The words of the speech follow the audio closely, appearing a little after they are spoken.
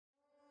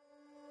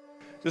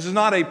This is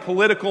not a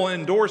political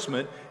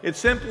endorsement. It's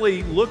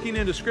simply looking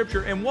into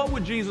Scripture. And what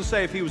would Jesus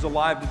say if he was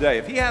alive today?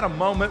 If he had a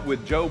moment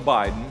with Joe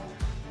Biden,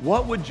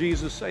 what would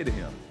Jesus say to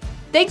him?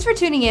 Thanks for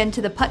tuning in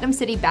to the Putnam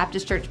City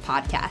Baptist Church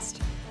podcast.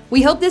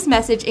 We hope this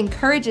message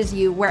encourages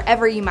you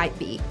wherever you might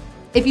be.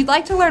 If you'd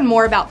like to learn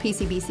more about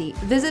PCBC,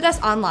 visit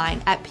us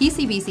online at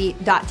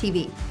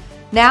pcbc.tv.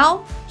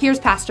 Now, here's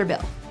Pastor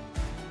Bill.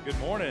 Good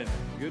morning.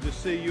 Good to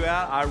see you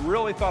out. I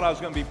really thought I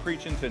was going to be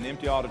preaching to an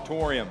empty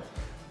auditorium.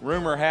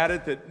 Rumor had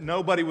it that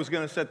nobody was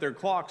going to set their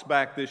clocks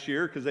back this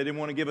year because they didn't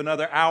want to give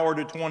another hour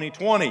to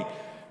 2020.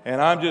 And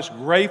I'm just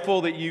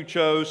grateful that you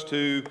chose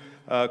to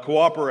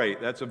cooperate.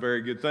 That's a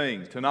very good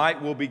thing.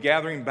 Tonight we'll be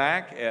gathering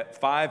back at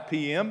 5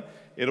 p.m.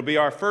 It'll be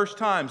our first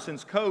time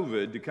since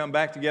COVID to come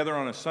back together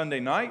on a Sunday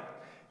night.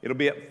 It'll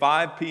be at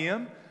 5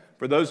 p.m.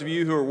 For those of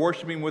you who are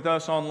worshiping with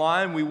us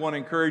online, we want to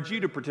encourage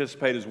you to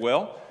participate as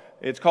well.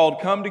 It's called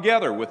Come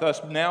Together, with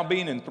us now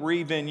being in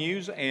 3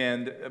 venues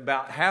and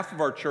about half of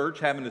our church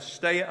having to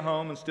stay at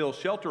home and still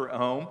shelter at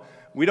home.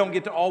 We don't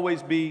get to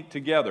always be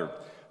together.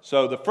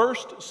 So the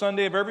first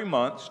Sunday of every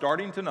month,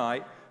 starting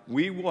tonight,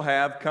 we will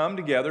have Come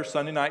Together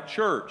Sunday Night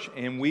Church,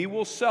 and we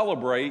will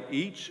celebrate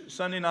each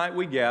Sunday night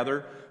we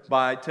gather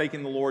by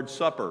taking the Lord's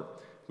Supper.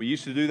 We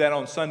used to do that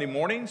on Sunday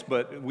mornings,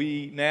 but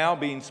we now,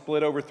 being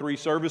split over 3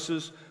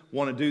 services,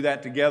 want to do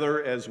that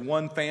together as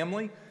one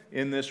family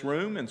in this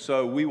room, and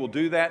so we will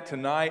do that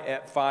tonight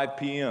at 5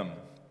 p.m.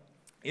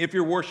 If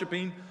you're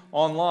worshiping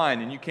online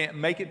and you can't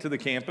make it to the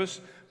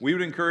campus, we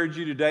would encourage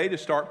you today to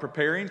start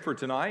preparing for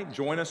tonight.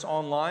 Join us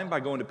online by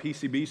going to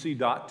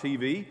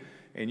pcbc.tv,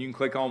 and you can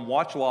click on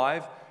Watch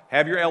Live.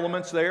 Have your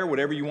elements there,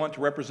 whatever you want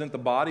to represent the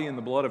body and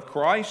the blood of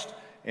Christ,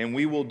 and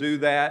we will do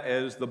that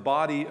as the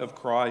body of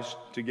Christ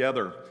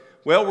together.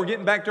 Well, we're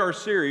getting back to our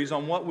series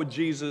on what would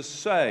Jesus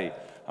say.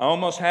 I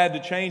almost had to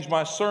change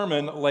my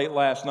sermon late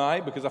last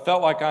night because I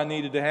felt like I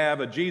needed to have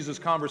a Jesus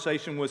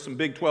conversation with some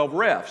Big 12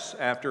 refs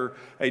after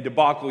a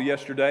debacle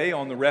yesterday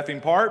on the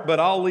reffing part, but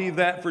I'll leave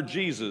that for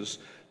Jesus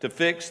to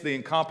fix the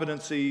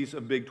incompetencies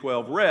of Big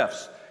 12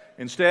 refs.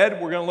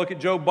 Instead, we're going to look at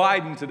Joe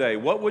Biden today.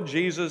 What would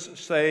Jesus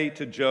say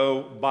to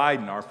Joe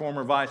Biden, our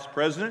former vice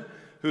president,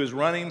 who is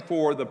running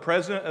for the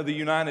President of the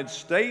United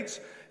States?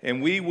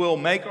 And we will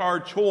make our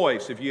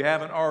choice, if you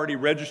haven't already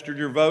registered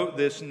your vote,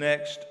 this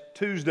next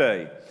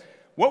Tuesday.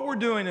 What we're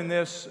doing in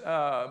this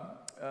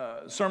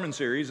sermon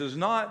series is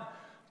not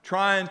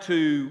trying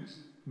to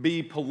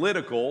be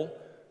political,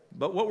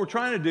 but what we're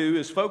trying to do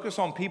is focus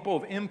on people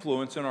of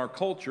influence in our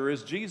culture,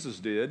 as Jesus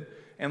did,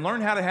 and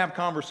learn how to have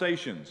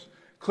conversations.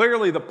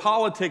 Clearly, the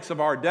politics of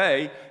our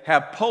day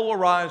have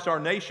polarized our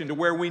nation to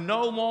where we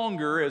no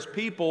longer, as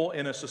people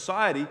in a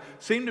society,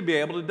 seem to be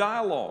able to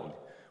dialogue.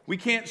 We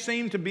can't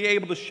seem to be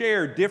able to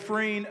share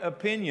differing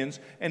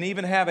opinions and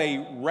even have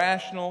a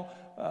rational,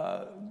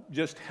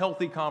 just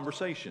healthy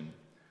conversation.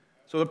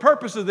 So the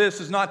purpose of this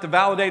is not to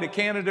validate a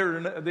candidate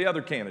or the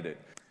other candidate.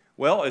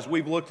 Well, as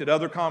we've looked at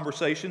other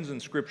conversations in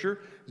Scripture,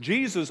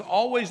 Jesus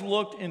always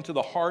looked into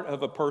the heart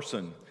of a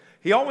person.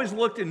 He always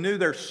looked and knew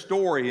their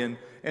story, and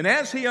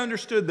as he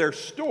understood their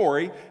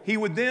story, he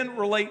would then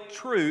relate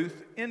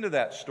truth into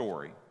that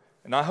story.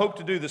 And I hope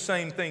to do the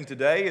same thing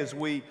today as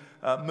we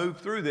move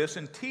through this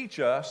and teach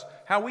us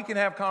how we can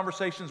have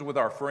conversations with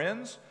our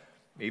friends,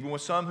 even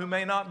with some who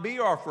may not be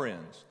our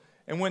friends.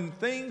 And when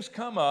things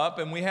come up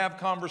and we have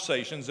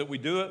conversations, that we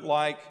do it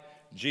like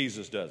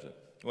Jesus does it.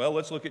 Well,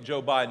 let's look at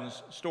Joe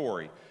Biden's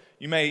story.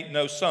 You may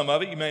know some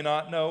of it, you may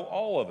not know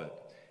all of it.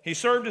 He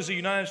served as a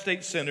United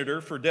States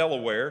Senator for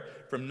Delaware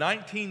from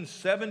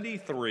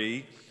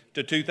 1973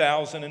 to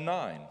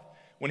 2009.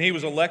 When he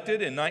was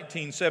elected in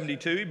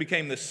 1972, he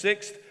became the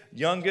 6th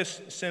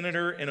youngest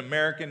senator in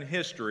American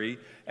history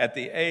at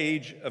the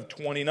age of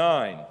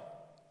 29.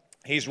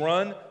 He's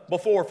run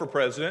before for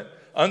president,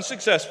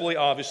 unsuccessfully,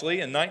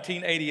 obviously, in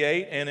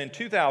 1988 and in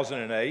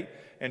 2008,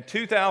 and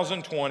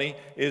 2020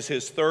 is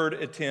his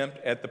 3rd attempt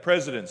at the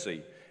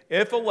presidency.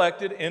 If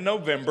elected in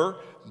November,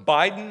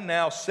 Biden,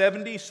 now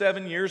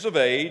 77 years of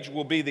age,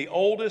 will be the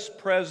oldest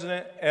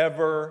president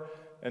ever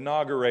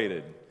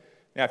inaugurated.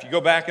 Now, if you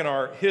go back in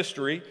our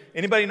history,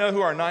 anybody know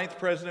who our 9th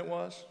president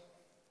was?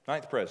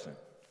 9th president.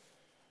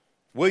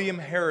 William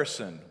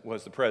Harrison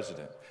was the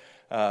president.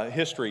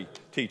 History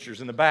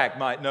teachers in the back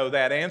might know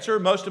that answer.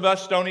 Most of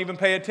us don't even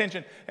pay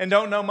attention and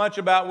don't know much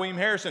about William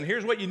Harrison.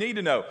 Here's what you need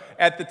to know.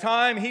 At the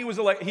time he was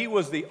elected, he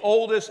was the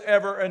oldest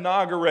ever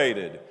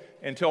inaugurated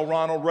until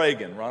Ronald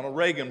Reagan. Ronald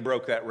Reagan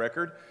broke that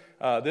record.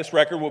 This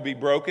record will be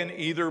broken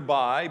either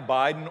by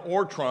Biden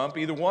or Trump.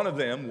 Either one of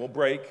them will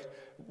break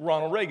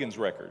Ronald Reagan's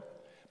record.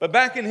 But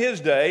back in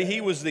his day,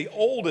 he was the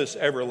oldest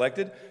ever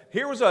elected.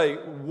 Here was a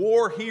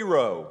war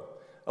hero,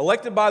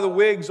 elected by the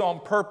Whigs on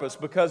purpose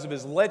because of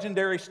his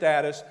legendary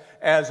status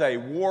as a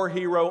war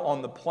hero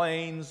on the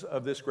plains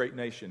of this great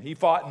nation. He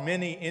fought in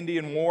many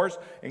Indian wars,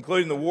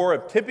 including the War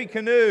of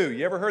Tippecanoe.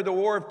 You ever heard the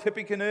War of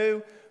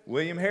Tippecanoe?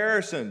 William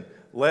Harrison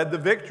led the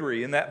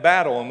victory in that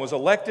battle and was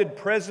elected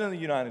President of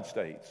the United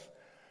States.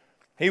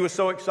 He was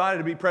so excited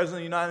to be president of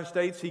the United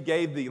States, he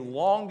gave the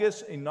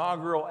longest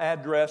inaugural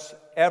address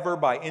ever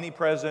by any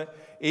president,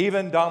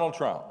 even Donald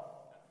Trump.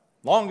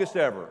 Longest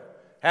ever.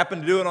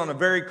 Happened to do it on a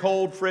very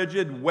cold,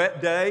 frigid,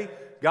 wet day.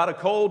 Got a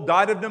cold,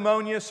 died of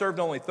pneumonia, served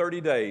only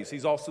 30 days.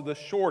 He's also the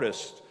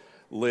shortest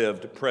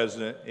lived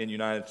president in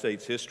United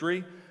States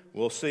history.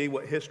 We'll see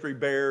what history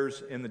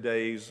bears in the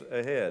days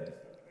ahead.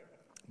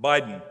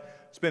 Biden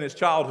spent his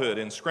childhood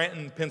in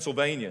Scranton,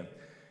 Pennsylvania.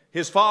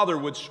 His father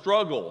would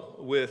struggle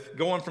with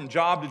going from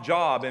job to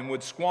job and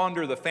would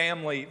squander the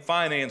family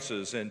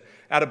finances, and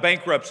out of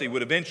bankruptcy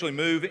would eventually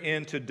move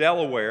into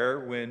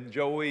Delaware when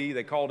Joey,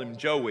 they called him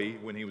Joey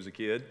when he was a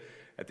kid,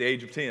 at the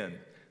age of 10.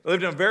 They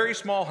lived in a very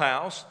small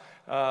house.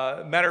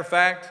 Matter of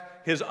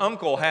fact, his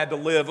uncle had to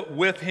live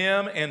with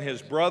him and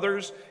his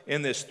brothers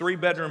in this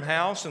 3-bedroom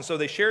house, and so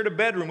they shared a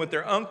bedroom with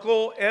their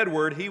Uncle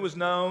Edward. He was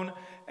known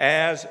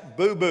as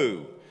Boo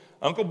Boo.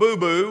 Uncle Boo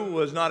Boo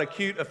was not a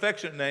cute,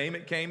 affectionate name.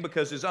 It came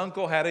because his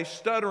uncle had a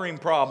stuttering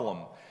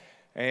problem.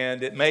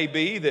 And it may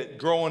be that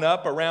growing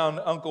up around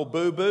Uncle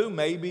Boo Boo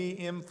maybe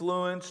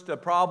influenced a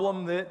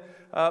problem that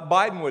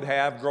Biden would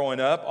have growing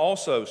up,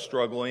 also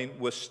struggling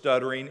with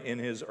stuttering in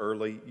his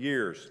early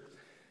years.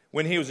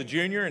 When he was a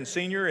junior and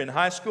senior in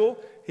high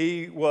school,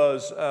 he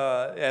was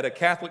at a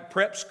Catholic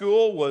prep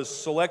school, was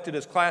selected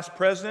as class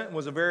president, and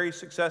was a very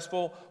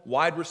successful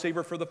wide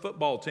receiver for the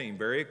football team,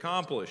 very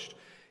accomplished.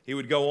 He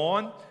would go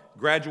on,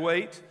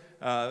 graduate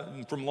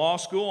from law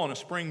school on a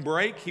spring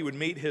break. He would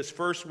meet his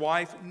first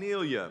wife,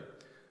 Nelia.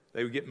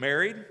 They would get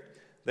married.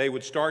 They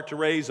would start to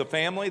raise a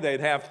family.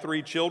 They'd have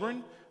 3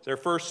 children. Their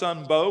first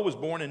son, Bo, was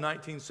born in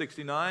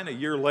 1969. A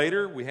year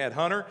later, we had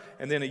Hunter.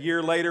 And then a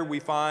year later, we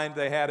find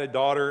they had a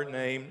daughter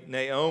named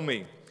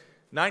Naomi.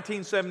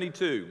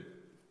 1972,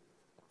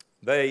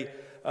 they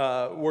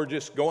were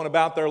just going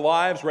about their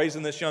lives,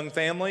 raising this young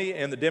family,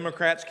 and the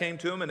Democrats came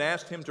to him and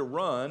asked him to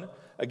run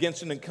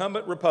against an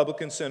incumbent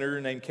Republican senator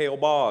named Cale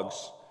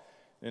Boggs.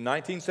 In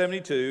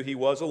 1972, he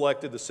was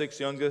elected the 6th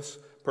youngest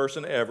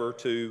person ever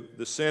to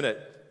the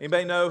Senate.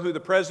 Anybody know who the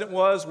president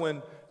was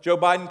when Joe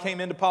Biden came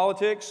into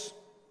politics?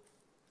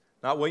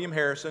 Not William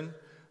Harrison.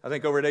 I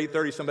think over at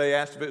 8:30 somebody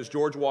asked if it was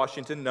George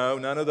Washington. No,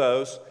 none of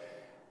those.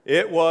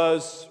 It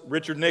was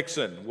Richard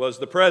Nixon was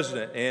the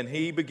president, and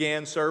he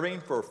began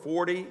serving for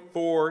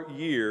 44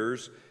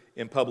 years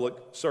in public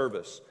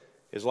service.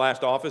 His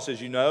last office,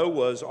 as you know,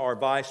 was our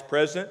vice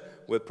president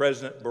with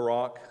President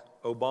Barack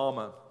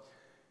Obama.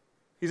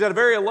 He's had a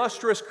very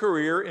illustrious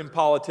career in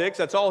politics.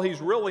 That's all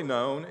he's really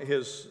known.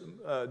 His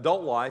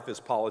adult life is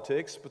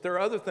politics, but there are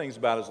other things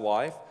about his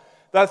life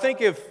that I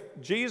think if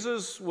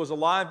Jesus was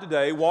alive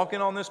today,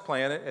 walking on this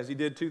planet as he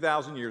did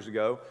 2,000 years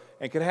ago,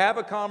 and could have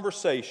a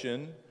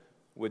conversation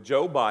with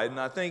Joe Biden,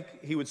 I think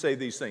he would say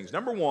these things.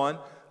 Number one,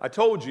 I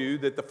told you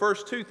that the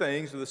first 2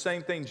 things are the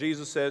same thing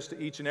Jesus says to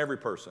each and every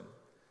person.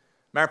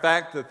 Matter of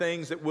fact, the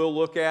things that we'll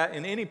look at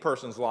in any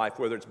person's life,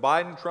 whether it's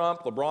Biden,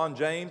 Trump, LeBron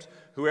James,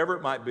 whoever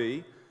it might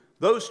be,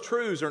 those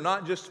truths are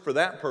not just for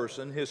that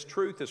person. His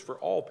truth is for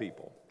all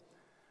people.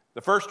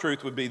 The first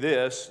truth would be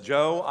this: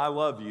 Joe, I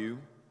love you,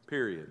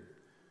 period.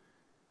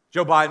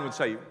 Joe Biden would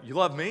say, you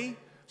love me?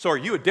 So are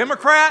you a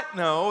Democrat?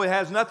 No, it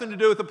has nothing to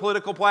do with the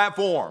political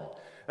platform.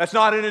 That's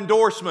not an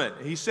endorsement.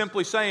 He's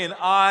simply saying,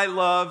 I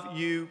love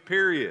you,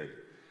 period.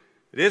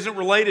 It isn't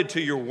related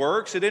to your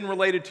works. It isn't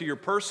related to your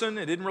person.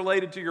 It isn't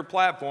related to your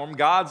platform.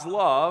 God's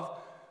love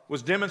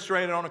was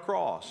demonstrated on a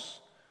cross.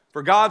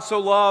 For God so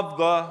loved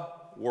the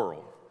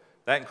world.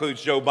 That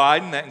includes Joe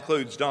Biden. That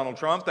includes Donald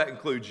Trump. That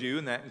includes you.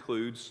 And that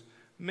includes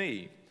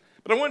me.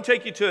 But I want to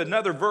take you to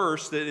another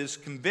verse that is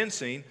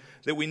convincing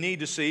that we need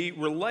to see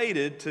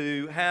related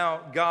to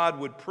how God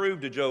would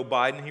prove to Joe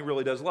Biden he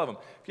really does love him.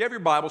 If you have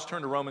your Bibles,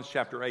 turn to Romans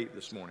chapter 8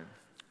 this morning.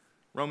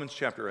 Romans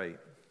chapter 8.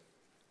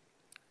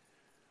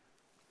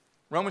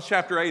 Romans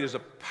chapter 8 is a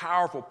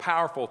powerful,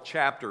 powerful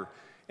chapter,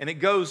 and it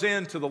goes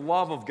into the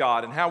love of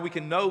God and how we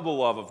can know the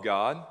love of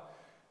God.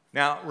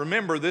 Now,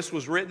 remember, this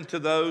was written to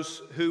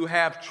those who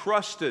have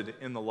trusted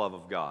in the love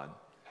of God.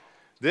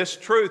 This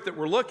truth that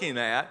we're looking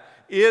at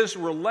is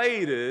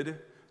related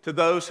to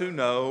those who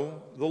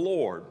know the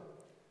Lord.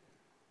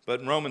 But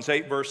in Romans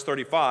 8, verse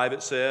 35,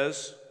 it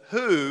says,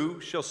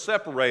 who shall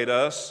separate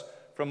us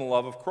from the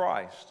love of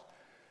Christ?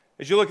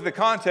 As you look at the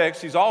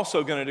context, he's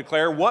also going to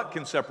declare what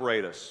can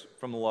separate us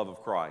from the love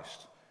of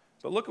Christ.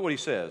 But look at what he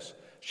says.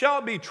 Shall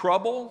it be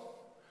trouble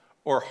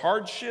or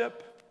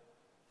hardship,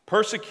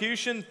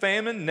 persecution,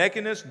 famine,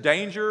 nakedness,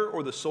 danger,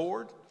 or the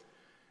sword?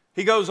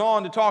 He goes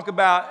on to talk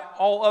about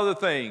all other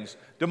things,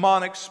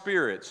 demonic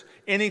spirits,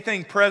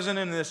 anything present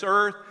in this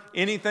earth,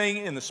 anything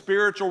in the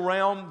spiritual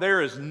realm.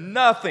 There is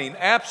nothing,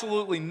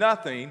 absolutely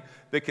nothing,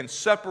 that can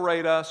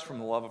separate us from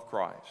the love of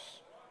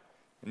Christ.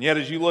 And yet,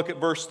 as you look at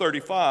verse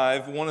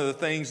 35, one of the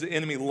things the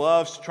enemy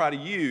loves to try to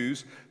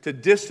use to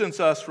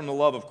distance us from the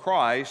love of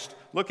Christ,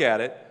 look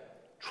at it,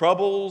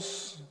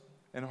 troubles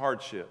and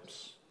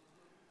hardships.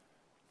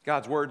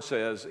 God's word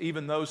says,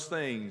 even those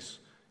things,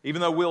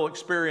 even though we'll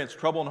experience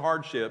trouble and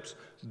hardships,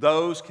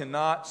 those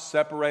cannot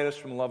separate us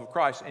from the love of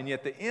Christ. And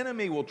yet the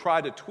enemy will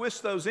try to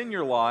twist those in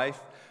your life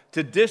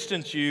to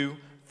distance you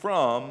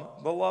from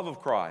the love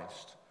of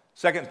Christ.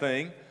 Second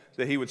thing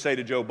that he would say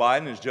to Joe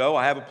Biden is, Joe,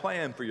 I have a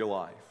plan for your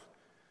life.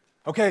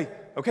 Okay,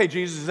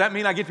 Jesus, does that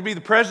mean I get to be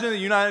the president of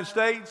the United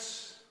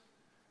States?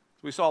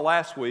 As we saw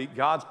last week,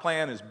 God's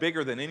plan is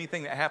bigger than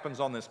anything that happens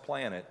on this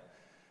planet.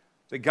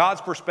 That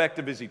God's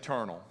perspective is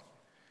eternal.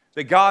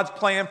 That God's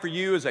plan for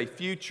you is a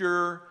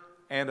future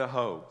and a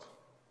hope.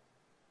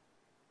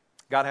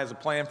 God has a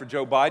plan for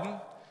Joe Biden.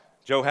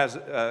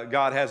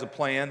 God has a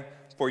plan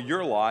for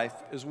your life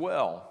as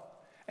well.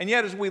 And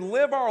yet, as we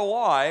live our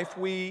life,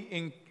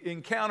 we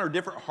encounter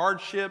different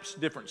hardships,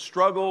 different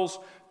struggles,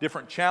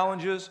 different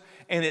challenges,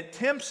 and it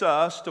tempts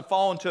us to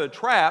fall into a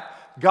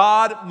trap.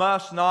 God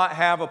must not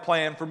have a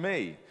plan for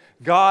me.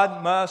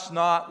 God must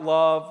not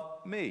love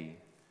me.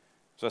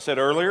 As I said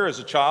earlier, as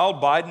a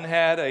child, Biden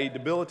had a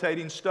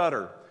debilitating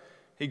stutter.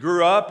 He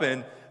grew up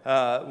and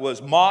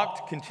was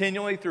mocked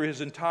continually through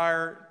his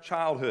entire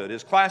childhood.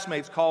 His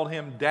classmates called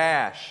him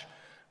Dash.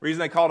 The reason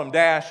they called him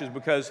Dash is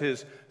because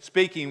his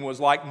speaking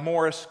was like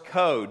Morse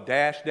code.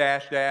 Dash,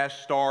 dash,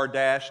 dash, star,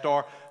 dash,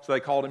 star. So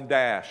they called him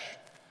Dash.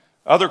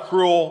 Other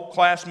cruel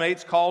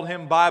classmates called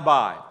him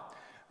Bye-Bye.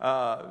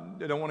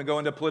 They don't want to go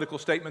into a political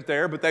statement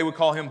there, but they would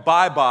call him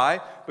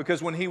Bye-Bye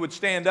because when he would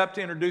stand up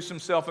to introduce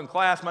himself in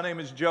class, my name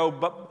is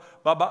Joe,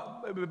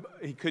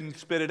 he couldn't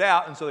spit it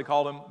out, and so they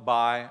called him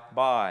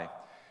Bye-Bye.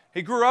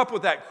 He grew up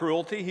with that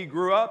cruelty. He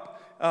grew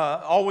up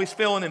always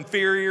feeling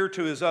inferior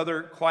to his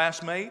other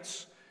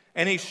classmates.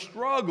 And he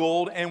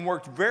struggled and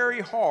worked very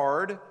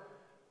hard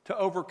to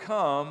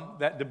overcome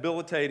that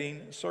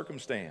debilitating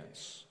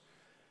circumstance.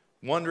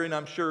 Wondering,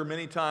 I'm sure,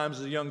 many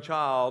times as a young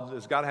child,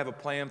 does God have a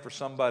plan for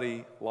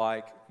somebody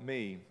like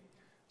me?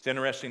 It's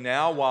interesting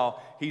now,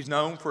 while he's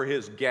known for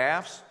his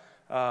gaffes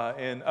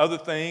and other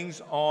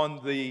things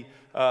on the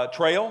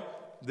trail,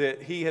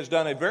 that he has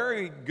done a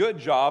very good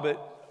job at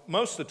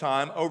most of the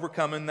time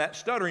overcoming that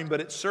stuttering,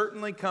 but it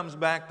certainly comes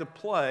back to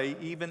play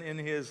even in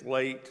his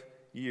late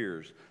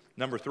years.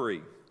 Number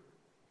 3,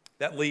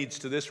 that leads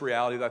to this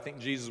reality that I think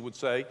Jesus would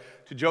say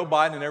to Joe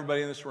Biden and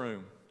everybody in this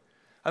room.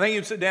 I think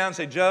he'd sit down and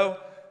say, Joe,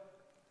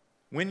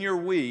 when you're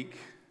weak,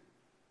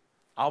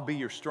 I'll be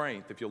your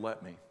strength if you'll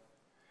let me.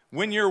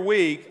 When you're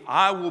weak,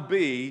 I will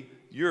be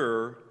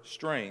your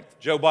strength.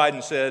 Joe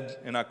Biden said,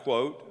 and I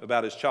quote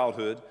about his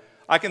childhood,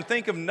 I can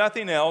think of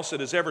nothing else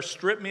that has ever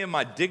stripped me of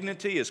my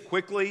dignity as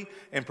quickly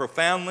and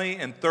profoundly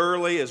and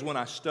thoroughly as when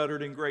I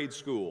stuttered in grade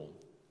school.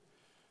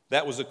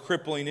 That was a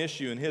crippling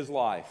issue in his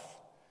life.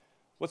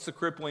 What's the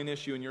crippling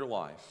issue in your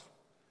life?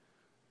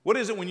 What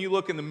is it when you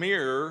look in the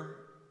mirror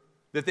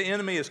that the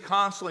enemy is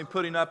constantly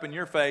putting up in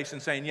your face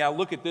and saying, yeah,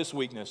 look at this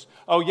weakness.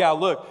 Oh, yeah,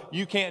 look,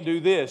 you can't do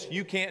this.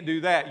 You can't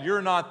do that.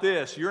 You're not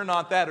this. You're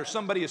not that. Or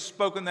somebody has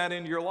spoken that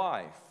into your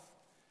life.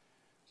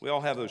 We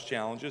all have those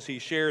challenges. He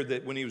shared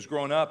that when he was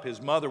growing up,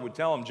 his mother would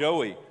tell him,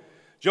 Joey,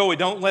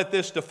 don't let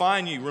this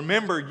define you.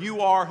 Remember,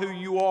 you are who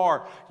you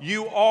are.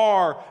 You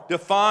are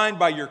defined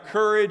by your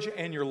courage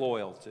and your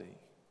loyalty.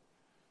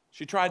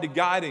 She tried to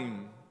guide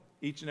him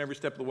each and every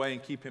step of the way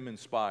and keep him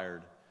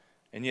inspired.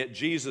 And yet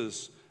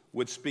Jesus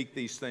would speak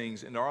these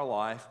things into our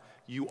life.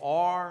 You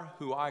are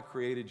who I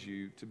created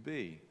you to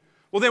be.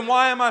 Well, then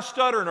why am I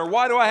stuttering? Or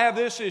why do I have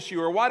this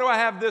issue? Or why do I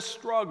have this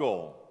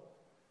struggle?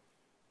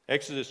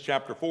 Exodus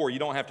chapter 4, you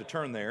don't have to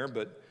turn there,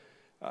 but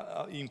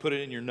you can put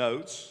it in your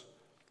notes.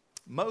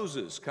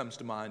 Moses comes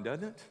to mind,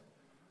 doesn't it?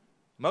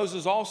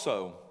 Moses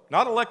also,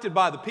 not elected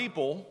by the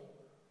people,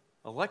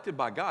 elected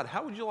by God.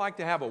 How would you like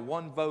to have a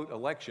one-vote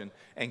election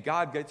and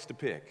God gets to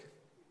pick?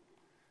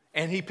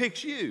 And he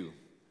picks you.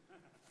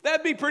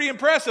 That'd be pretty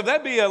impressive.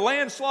 That'd be a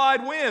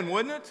landslide win,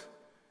 wouldn't it?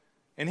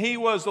 And he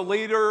was the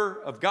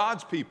leader of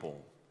God's people.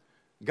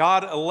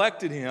 God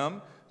elected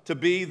him to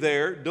be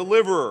their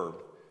deliverer.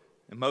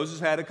 And Moses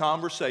had a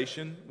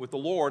conversation with the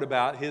Lord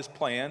about his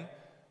plan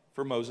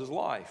for Moses'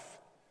 life.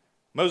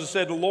 Moses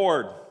said to the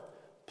Lord,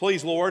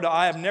 please, Lord,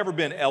 I have never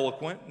been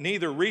eloquent,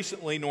 neither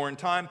recently nor in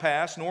time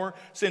past, nor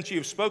since you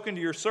have spoken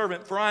to your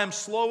servant, for I am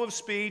slow of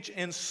speech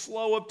and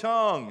slow of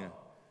tongue.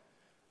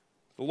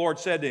 The Lord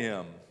said to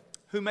him,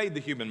 who made the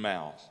human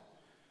mouth?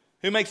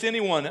 Who makes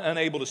anyone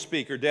unable to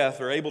speak or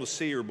deaf or able to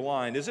see or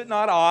blind? Is it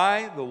not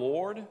I, the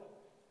Lord?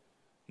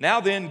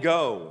 Now then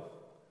go,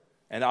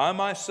 and I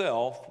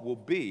myself will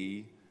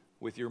be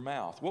with your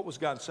mouth. What was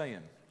God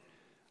saying?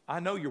 I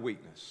know your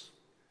weakness.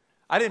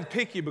 I didn't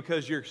pick you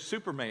because you're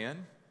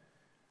Superman.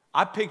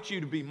 I picked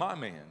you to be my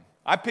man.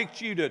 I picked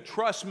you to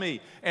trust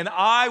me, and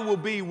I will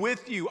be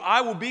with you.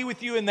 I will be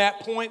with you in that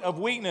point of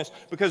weakness,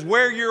 because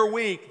where you're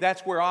weak,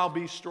 that's where I'll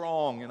be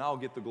strong and I'll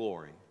get the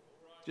glory.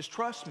 Just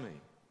trust me.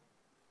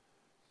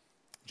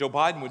 Joe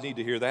Biden would need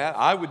to hear that.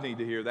 I would need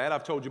to hear that.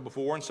 I've told you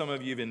before, and some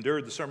of you have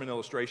endured the sermon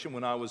illustration,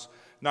 when I was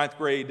ninth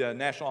grade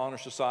National Honor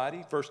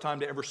Society, first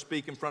time to ever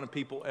speak in front of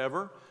people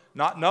ever,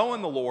 not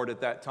knowing the Lord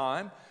at that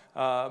time.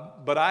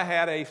 But I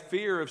had a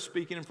fear of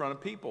speaking in front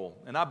of people,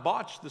 and I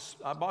botched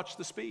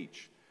the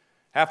speech.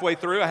 Halfway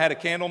through, I had a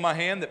candle in my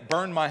hand that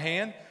burned my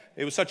hand.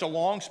 It was such a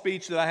long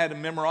speech that I had to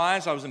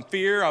memorize. I was in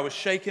fear, I was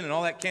shaking, and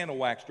all that candle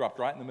wax dropped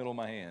right in the middle of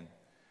my hand.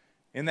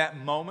 In that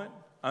moment,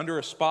 under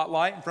a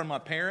spotlight in front of my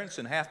parents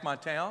and half my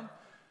town,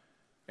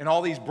 and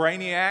all these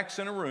brainiacs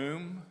in a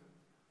room,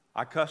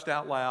 I cussed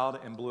out loud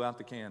and blew out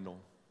the candle.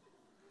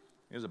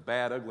 It was a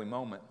bad, ugly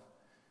moment.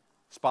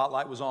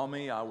 Spotlight was on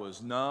me. I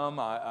was numb.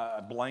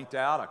 I blanked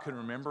out. I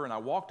couldn't remember. And I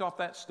walked off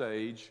that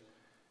stage,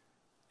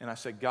 and I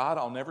said, God,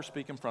 I'll never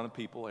speak in front of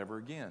people ever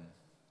again.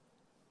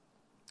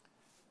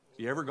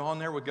 You ever gone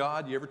there with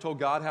God? You ever told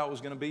God how it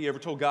was going to be? You ever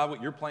told God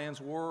what your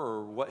plans were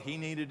or what He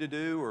needed to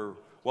do or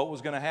what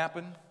was going to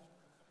happen?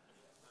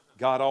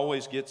 God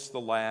always gets the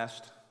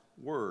last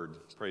word.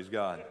 Praise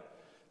God.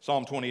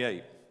 Psalm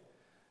 28.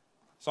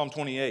 Psalm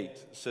 28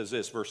 says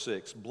this, verse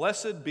 6,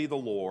 Blessed be the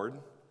Lord,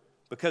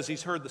 because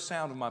He's heard the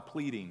sound of my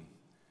pleading.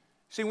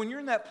 See, when you're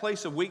in that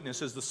place of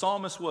weakness, as the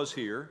psalmist was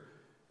here,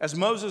 as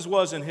Moses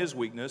was in his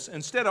weakness,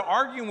 instead of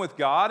arguing with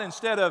God,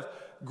 instead of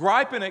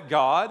griping at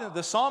God,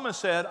 the psalmist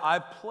said, I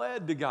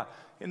pled to God.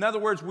 In other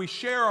words, we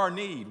share our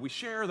need, we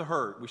share the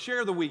hurt, we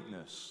share the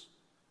weakness.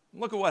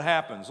 Look at what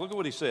happens. Look at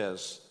what he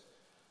says.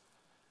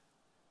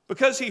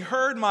 Because He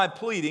heard my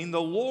pleading,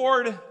 the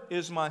Lord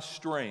is my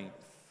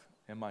strength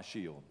and my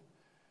shield.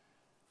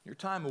 Your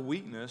time of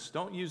weakness,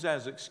 don't use that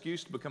as an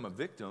excuse to become a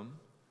victim.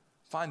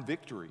 Find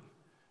victory.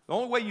 The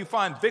only way you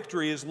find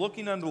victory is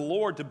looking unto the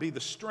Lord to be the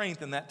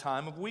strength in that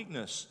time of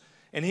weakness.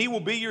 And He will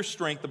be your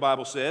strength, the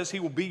Bible says. He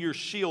will be your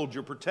shield,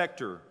 your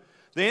protector.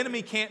 The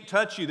enemy can't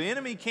touch you. The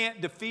enemy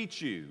can't defeat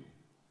you.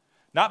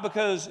 Not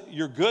because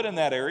you're good in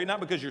that area, not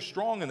because you're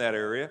strong in that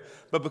area,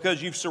 but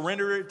because you've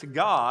surrendered it to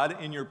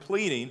God in your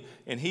pleading,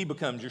 and He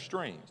becomes your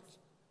strength.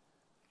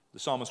 The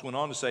psalmist went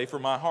on to say, For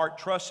my heart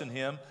trusts in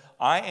Him.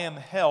 I am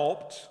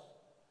helped,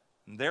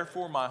 and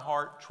therefore my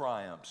heart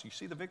triumphs. You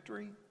see the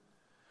victory?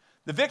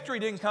 The victory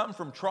didn't come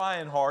from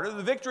trying harder.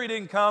 The victory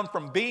didn't come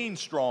from being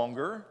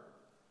stronger.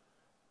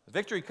 The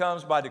victory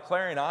comes by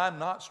declaring, I am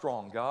not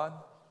strong, God.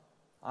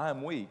 I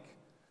am weak.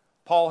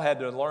 Paul had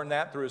to learn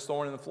that through his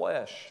thorn in the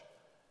flesh.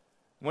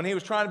 When he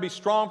was trying to be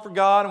strong for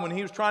God and when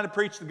he was trying to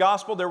preach the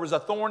gospel, there was a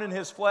thorn in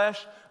his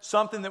flesh,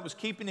 something that was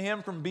keeping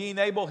him from being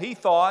able, he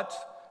thought,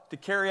 to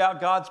carry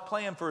out God's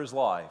plan for his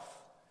life.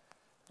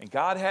 And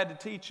God had to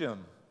teach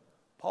him,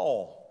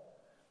 Paul,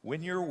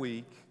 when you're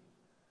weak,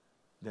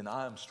 then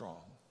I am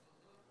strong.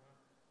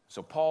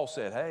 So Paul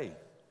said, hey,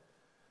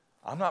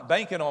 I'm not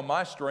banking on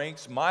my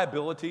strengths, my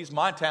abilities,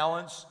 my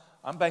talents.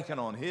 I'm banking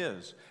on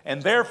His.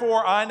 And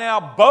therefore I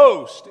now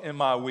boast in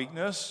my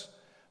weakness,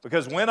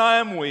 because when I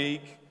am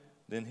weak,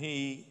 then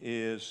He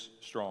is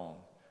strong.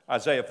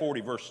 Isaiah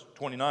 40 verse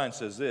 29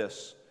 says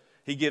this,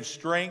 He gives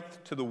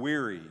strength to the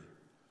weary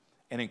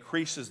and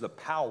increases the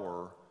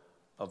power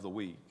of the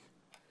weak.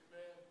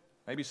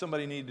 Maybe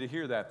somebody needed to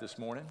hear that this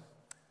morning.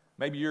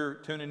 Maybe you're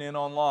tuning in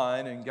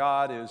online and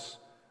God is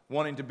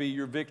wanting to be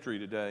your victory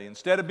today.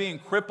 Instead of being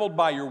crippled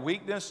by your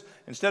weakness,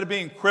 instead of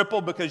being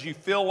crippled because you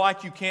feel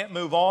like you can't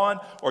move on,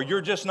 or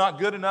you're just not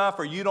good enough,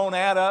 or you don't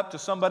add up to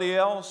somebody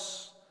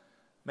else,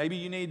 maybe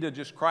you need to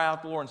just cry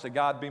out to the Lord and say,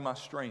 God, be my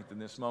strength in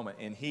this moment,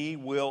 and He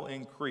will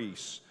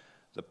increase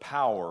the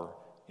power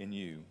in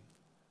you.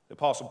 The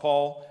Apostle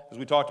Paul, as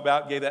we talked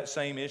about, gave that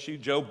same issue.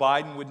 Joe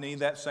Biden would need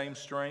that same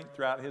strength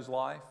throughout his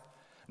life.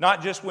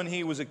 Not just when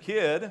he was a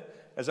kid,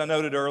 as I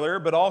noted earlier,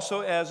 but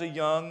also as a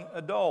young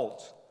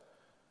adult.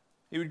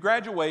 He would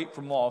graduate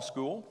from law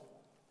school.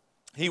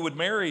 He would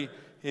marry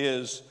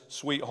his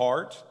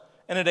sweetheart.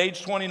 And at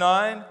age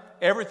 29,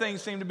 everything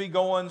seemed to be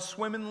going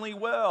swimmingly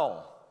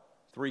well.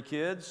 3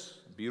 kids,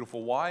 a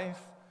beautiful wife,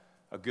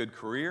 a good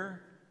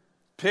career,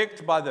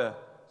 picked by the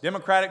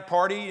Democratic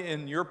Party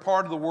in your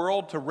part of the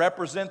world to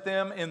represent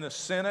them in the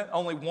Senate,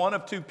 only one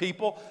of 2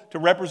 people to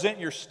represent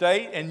your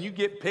state, and you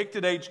get picked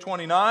at age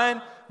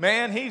 29,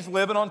 man, he's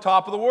living on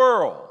top of the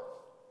world.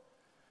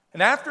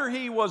 And after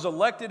he was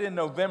elected in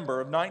November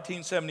of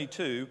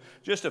 1972,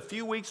 just a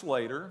few weeks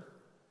later,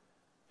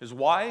 his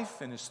wife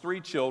and his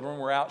 3 children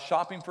were out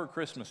shopping for a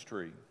Christmas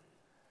tree.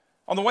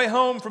 On the way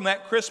home from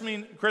that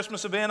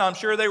Christmas event, I'm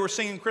sure they were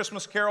singing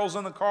Christmas carols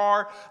in the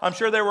car. I'm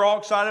sure they were all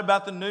excited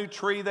about the new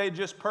tree they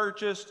just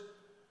purchased.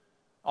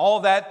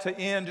 All that to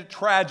end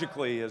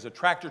tragically as a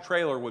tractor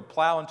trailer would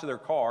plow into their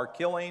car,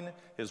 killing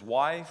his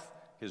wife,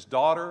 his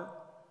daughter,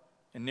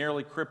 and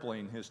nearly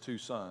crippling his 2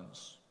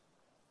 sons.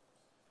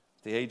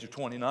 At the age of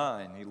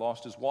 29, he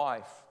lost his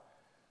wife.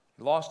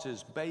 He lost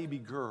his baby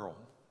girl.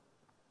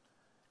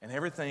 And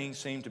everything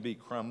seemed to be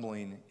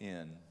crumbling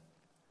in.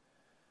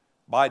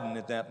 Biden,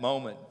 at that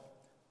moment,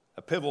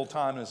 a pivotal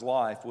time in his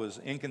life, was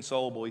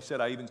inconsolable. He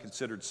said, I even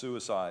considered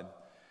suicide.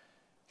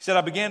 He said,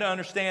 I began to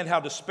understand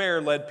how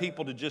despair led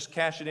people to just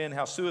cash it in,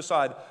 how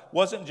suicide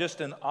wasn't just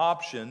an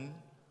option,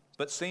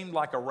 but seemed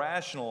like a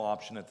rational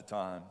option at the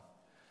time.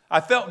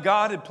 I felt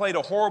God had played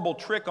a horrible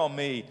trick on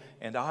me,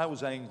 and I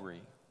was angry.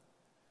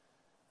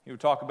 He would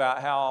talk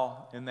about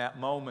how in that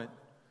moment,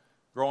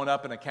 growing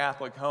up in a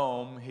Catholic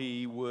home,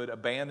 he would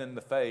abandon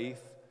the faith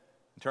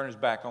and turn his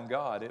back on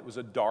God. It was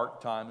a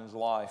dark time in his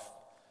life.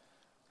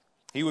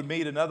 He would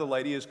meet another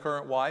lady, his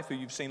current wife, who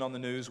you've seen on the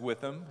news with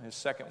him, his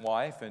second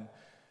wife, and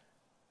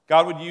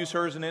God would use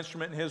her as an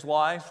instrument in his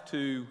life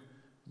to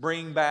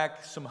bring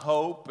back some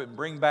hope and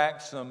bring back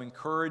some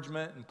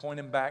encouragement and point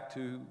him back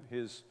to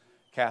his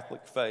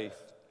Catholic faith.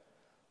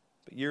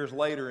 But years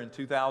later, in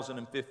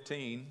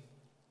 2015,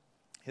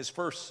 his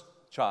first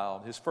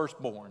child, his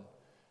firstborn,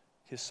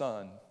 his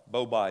son,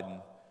 Beau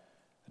Biden,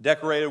 a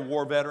decorated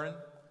war veteran,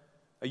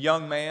 a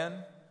young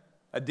man,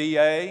 a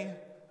DA,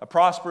 a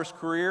prosperous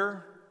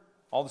career,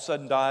 all of a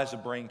sudden dies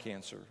of brain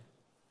cancer.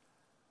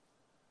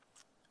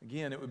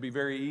 Again, it would be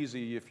very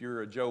easy if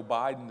you're a Joe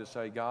Biden to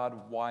say,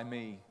 God, why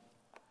me?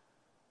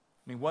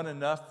 I mean, wasn't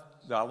enough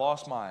that I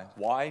lost my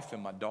wife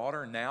and my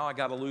daughter, and now I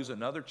got to lose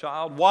another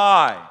child?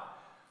 Why?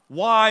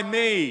 Why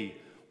me?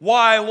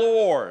 Why,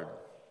 Lord?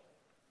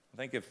 I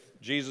think if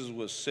Jesus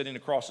was sitting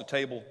across the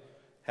table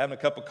having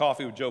a cup of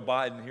coffee with Joe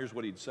Biden, here's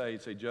what he'd say.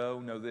 He'd say, Joe,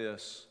 know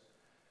this.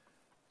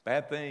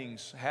 Bad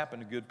things happen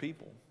to good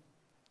people.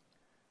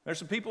 There's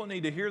some people that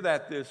need to hear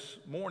that this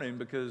morning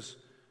because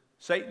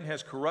Satan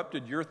has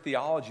corrupted your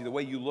theology, the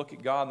way you look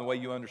at God and the way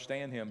you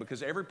understand Him,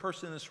 because every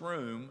person in this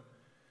room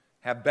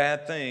have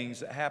bad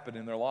things that happen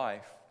in their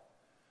life.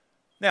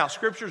 Now,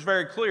 Scripture is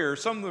very clear.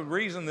 Some of the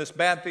reason this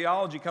bad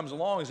theology comes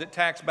along is it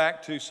tacks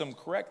back to some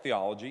correct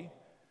theology.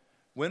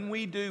 When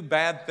we do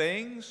bad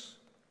things,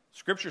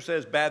 Scripture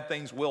says bad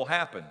things will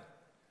happen.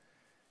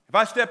 If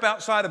I step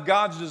outside of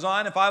God's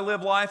design, if I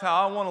live life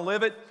how I want to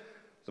live it,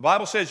 the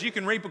Bible says you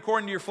can reap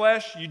according to your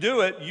flesh. You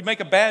do it. You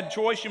make a bad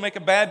choice. You make a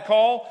bad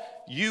call.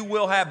 You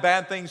will have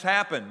bad things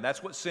happen.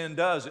 That's what sin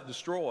does. It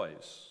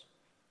destroys.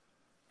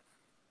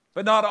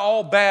 But not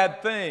all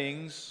bad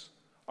things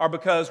are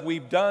because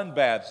we've done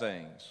bad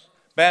things.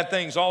 Bad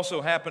things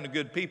also happen to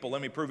good people.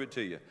 Let me prove it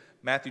to you.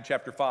 Matthew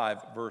chapter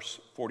 5, verse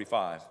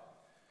 45.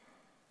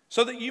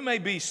 So that you may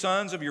be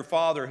sons of your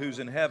Father who's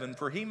in heaven,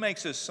 for He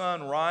makes His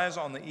sun rise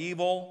on the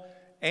evil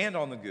and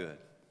on the good.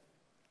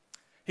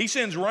 He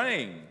sends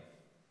rain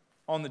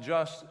on the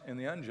just and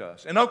the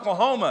unjust. In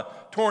Oklahoma,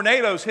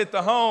 tornadoes hit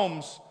the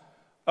homes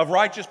of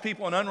righteous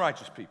people and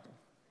unrighteous people.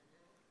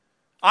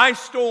 Ice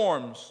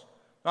storms.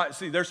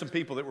 See, there's some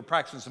people that were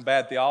practicing some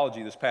bad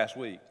theology this past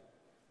week.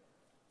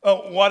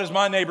 Oh, why does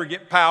my neighbor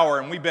get power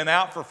and we've been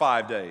out for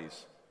 5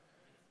 days?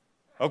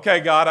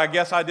 Okay, God, I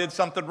guess I did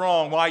something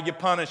wrong. Why are you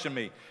punishing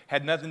me?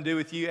 Had nothing to do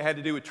with you. It had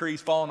to do with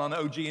trees falling on the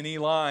OG&E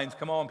lines.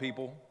 Come on,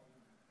 people.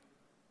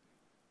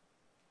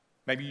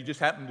 Maybe you just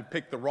happened to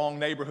pick the wrong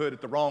neighborhood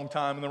at the wrong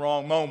time in the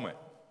wrong moment.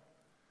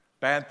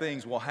 Bad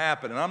things will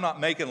happen. And I'm not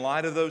making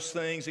light of those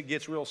things. It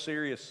gets real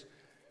serious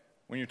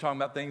when you're talking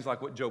about things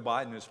like what Joe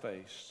Biden has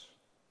faced.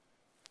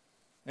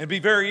 And it'd be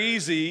very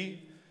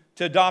easy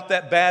to adopt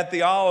that bad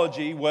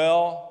theology.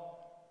 Well,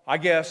 I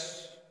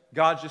guess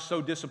God's just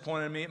so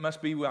disappointed in me. It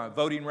must be my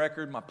voting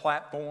record, my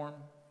platform.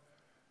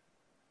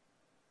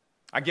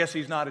 I guess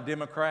He's not a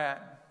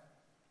Democrat.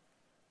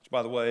 Which,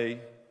 by the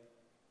way,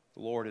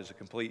 the Lord is a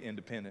complete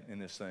independent in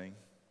this thing.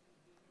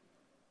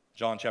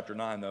 John chapter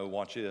 9, though,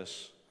 watch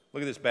this.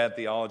 Look at this bad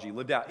theology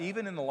lived out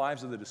even in the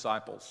lives of the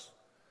disciples.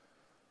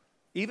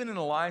 Even in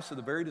the lives of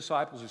the very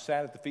disciples who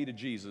sat at the feet of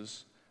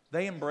Jesus,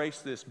 they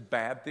embraced this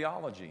bad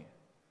theology.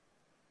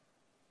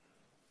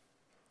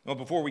 Well,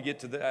 before we get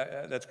to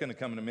that, that's going to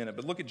come in a minute.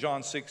 But look at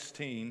John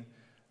 16.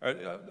 I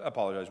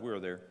apologize, we were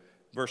there.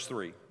 Verse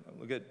 3.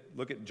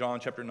 Look at John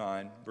chapter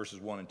 9, verses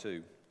 1 and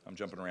 2. I'm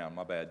jumping around,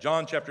 my bad.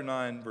 John chapter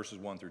 9, verses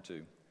 1 through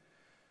 2.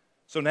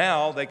 So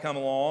now they come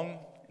along,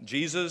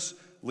 Jesus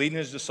leading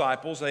His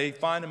disciples. They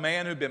find a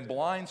man who'd been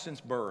blind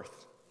since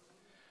birth.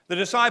 The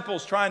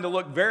disciples, trying to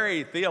look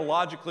very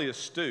theologically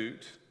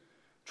astute,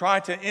 try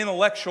to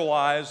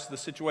intellectualize the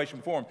situation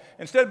before him.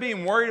 Instead of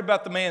being worried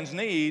about the man's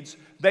needs,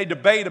 they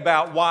debate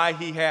about why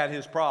he had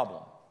his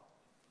problem.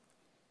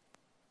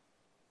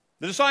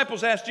 The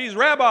disciples asked Jesus,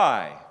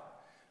 Rabbi,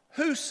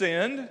 who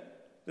sinned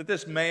that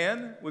this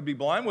man would be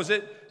blind? Was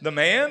it the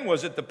man?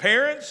 Was it the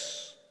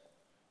parents?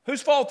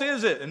 Whose fault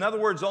is it? In other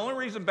words, the only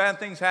reason bad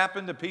things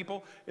happen to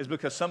people is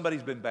because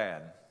somebody's been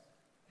bad.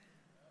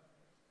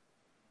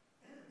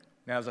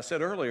 Now, as I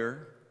said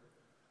earlier,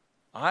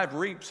 I've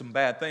reaped some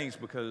bad things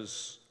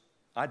because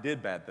I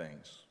did bad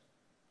things.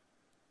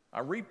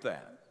 I reaped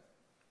that.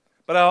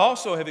 But I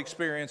also have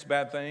experienced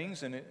bad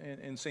things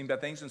and seen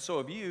bad things, and so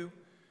have you.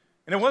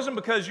 And it wasn't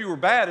because you were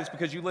bad, it's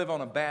because you live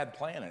on a bad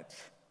planet,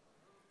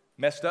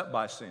 messed up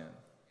by sin.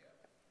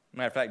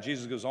 Matter of fact,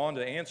 Jesus goes on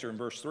to answer in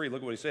verse 3.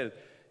 Look what He said.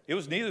 It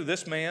was neither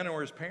this man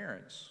or his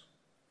parents,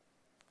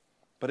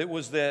 but it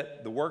was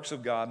that the works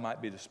of God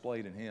might be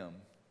displayed in him.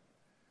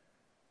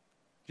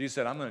 Jesus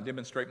said, I'm going to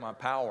demonstrate my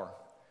power.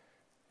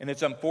 And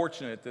it's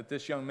unfortunate that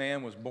this young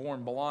man was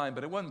born blind,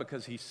 but it wasn't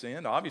because he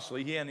sinned.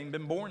 Obviously, he hadn't even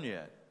been born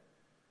yet.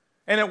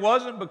 And it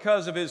wasn't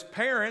because of his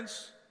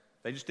parents.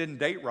 They just didn't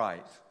date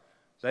right.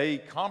 They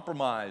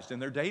compromised in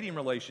their dating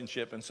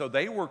relationship, and so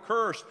they were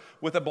cursed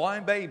with a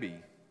blind baby.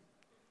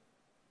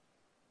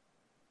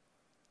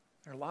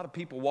 There are a lot of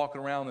people walking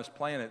around this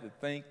planet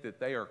that think that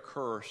they are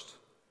cursed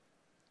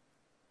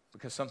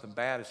because something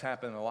bad has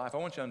happened in their life. I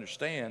want you to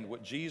understand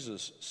what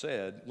Jesus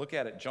said. Look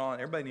at it, John.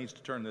 Everybody needs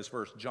to turn to this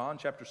verse. John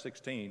chapter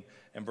 16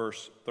 and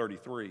verse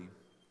 33.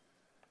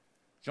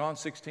 John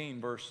 16,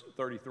 verse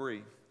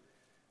 33.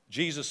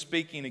 Jesus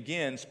speaking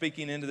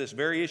into this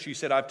very issue, he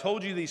said, I've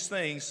told you these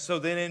things so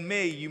that in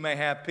me you may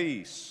have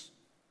peace.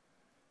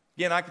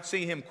 Again, I could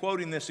see him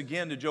quoting this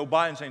again to Joe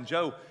Biden, saying,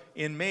 Joe,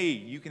 in me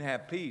you can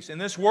have peace. In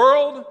this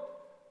world,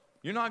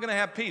 you're not going to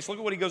have peace. Look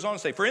at what he goes on to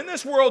say. For in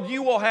this world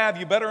you will have,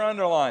 you better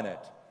underline it,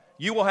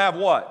 you will have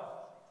what?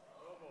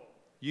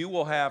 You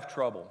will have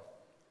trouble.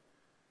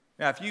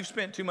 Now, if you've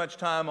spent too much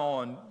time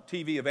on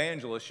TV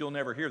evangelists, you'll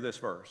never hear this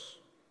verse.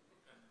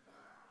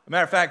 As a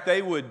matter of fact,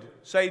 they would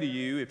say to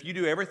you, if you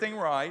do everything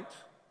right,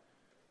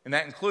 and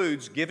that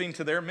includes giving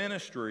to their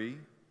ministry,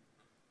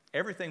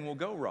 everything will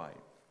go right.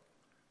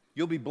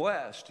 You'll be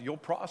blessed. You'll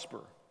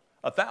prosper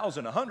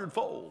 1,000,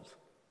 100-fold.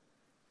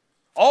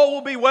 All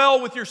will be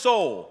well with your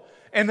soul.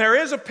 And there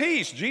is a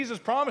peace. Jesus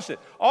promised it.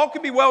 All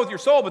can be well with your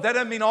soul, but that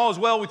doesn't mean all is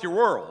well with your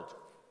world.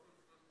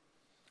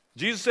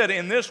 Jesus said,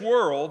 in this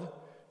world,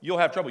 you'll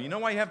have trouble. You know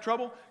why you have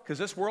trouble? Because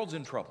this world's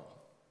in trouble.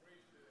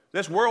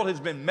 This world has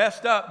been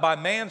messed up by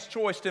man's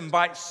choice to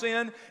invite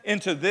sin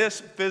into this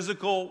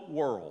physical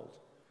world.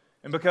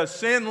 And because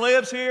sin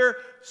lives here,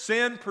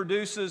 sin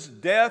produces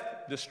death,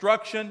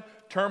 destruction,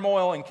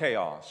 turmoil, and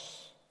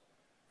chaos.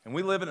 And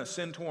we live in a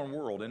sin-torn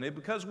world. And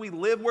because we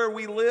live where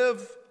we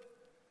live,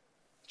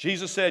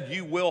 Jesus said,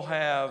 you will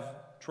have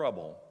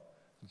trouble.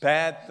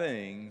 Bad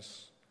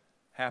things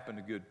happen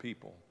to good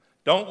people.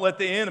 Don't let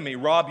the enemy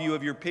rob you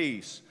of your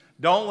peace.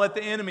 Don't let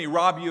the enemy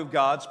rob you of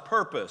God's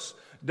purpose.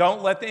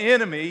 Don't let the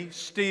enemy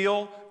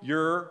steal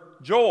your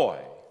joy.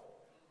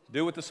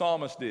 Do what the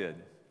psalmist did.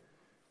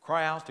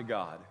 Cry out to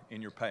God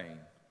in your pain.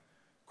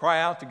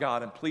 Cry out to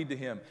God and plead to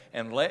Him,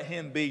 and let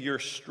Him be your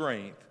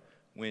strength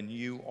when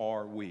you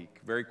are weak.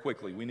 Very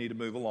quickly, we need to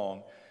move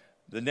along.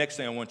 The next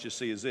thing I want you to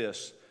see is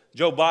this.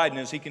 Joe Biden,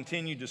 as he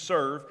continued to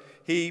serve,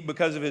 he,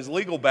 because of his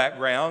legal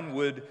background,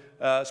 would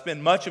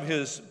spend much of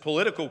his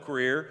political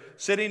career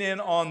sitting in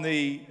on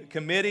the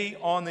Committee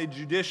on the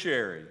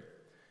Judiciary.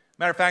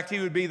 Matter of fact, he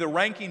would be the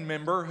ranking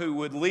member who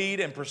would lead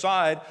and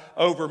preside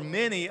over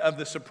many of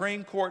the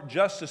Supreme Court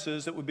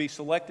justices that would be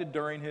selected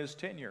during his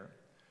tenure.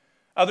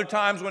 Other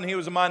times when he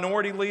was a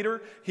minority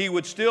leader, he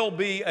would still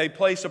be a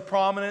place of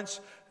prominence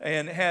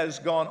and has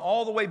gone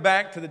all the way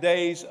back to the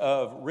days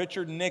of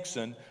Richard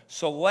Nixon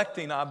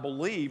selecting, I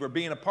believe, or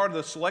being a part of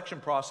the selection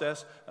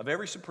process of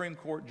every Supreme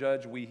Court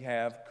judge we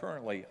have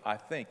currently. I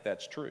think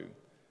that's true.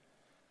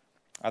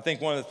 I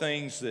think one of the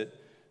things that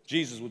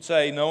Jesus would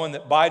say, knowing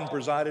that Biden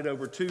presided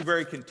over two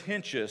very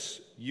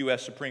contentious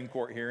U.S. Supreme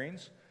Court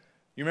hearings.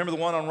 You remember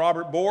the one on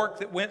Robert Bork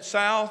that went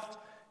south?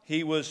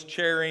 He was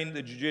chairing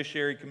the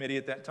Judiciary Committee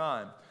at that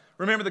time.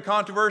 Remember the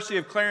controversy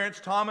of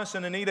Clarence Thomas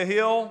and Anita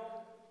Hill?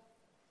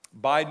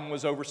 Biden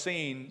was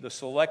overseeing the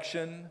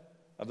selection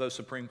of those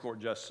Supreme Court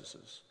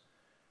justices.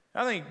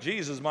 I think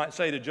Jesus might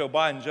say to Joe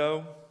Biden,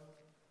 Joe,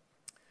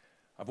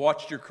 I've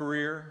watched your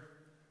career.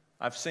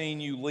 I've seen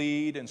you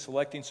lead in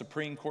selecting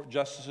Supreme Court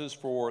justices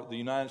for the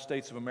United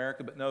States of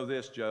America, but know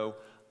this, Joe,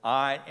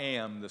 I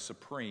am the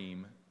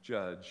supreme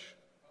judge.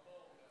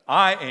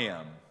 I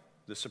am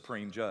the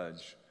supreme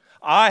judge.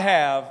 I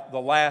have the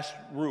last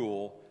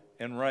rule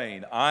and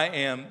reign. I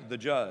am the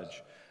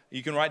judge.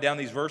 You can write down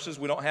these verses.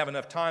 We don't have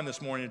enough time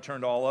this morning to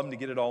turn to all of them to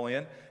get it all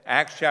in.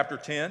 Acts chapter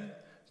 10.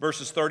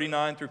 Verses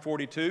 39 through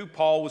 42,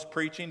 Paul was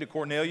preaching to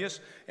Cornelius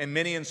and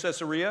many in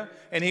Caesarea,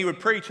 and he would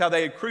preach how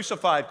they had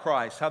crucified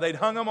Christ, how they'd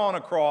hung him on a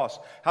cross,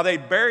 how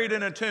they'd buried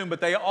in a tomb, but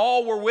they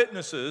all were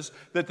witnesses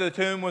that the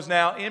tomb was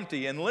now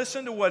empty. And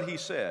listen to what he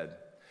said.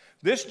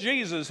 This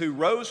Jesus who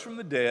rose from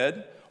the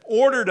dead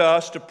ordered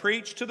us to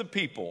preach to the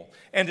people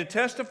and to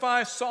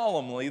testify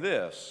solemnly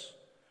this,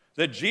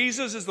 that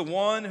Jesus is the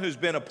one who's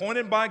been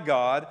appointed by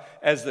God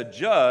as the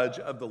judge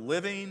of the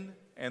living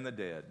and the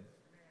dead.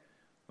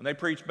 When they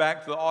preached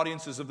back to the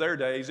audiences of their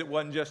days, it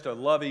wasn't just a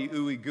lovey,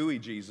 ooey, gooey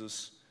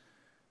Jesus.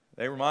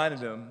 They reminded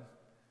them,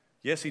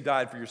 yes, He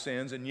died for your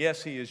sins, and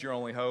yes, He is your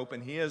only hope,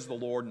 and He is the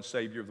Lord and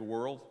Savior of the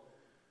world.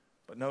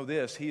 But know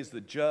this, He is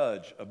the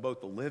judge of both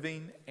the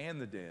living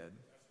and the dead.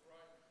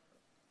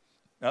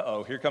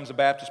 Uh-oh, here comes a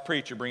Baptist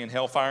preacher bringing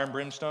hellfire and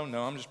brimstone.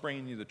 No, I'm just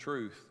bringing you the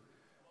truth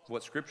of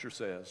what Scripture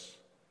says,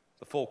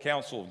 the full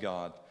counsel of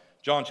God.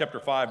 John chapter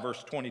 5,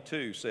 verse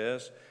 22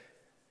 says,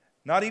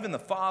 not even the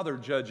Father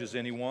judges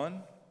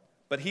anyone,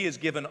 but He has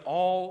given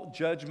all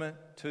judgment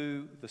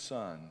to the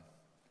Son.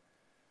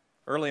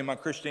 Early in my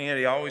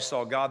Christianity, I always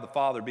saw God the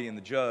Father being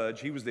the judge.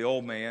 He was the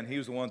old man. He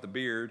was the one with the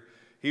beard.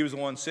 He was the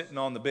one sitting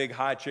on the big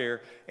high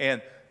chair.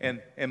 And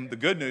the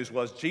good news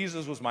was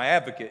Jesus was my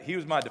advocate. He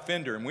was my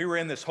defender. And we were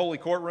in this holy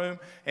courtroom,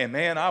 and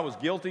man, I was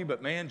guilty,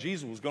 but man,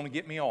 Jesus was going to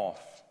get me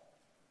off.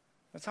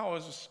 That's how I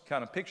was just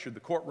kind of pictured the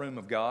courtroom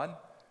of God.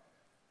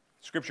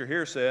 Scripture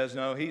here says,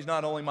 no, He's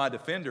not only my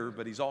defender,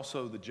 but He's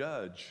also the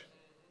judge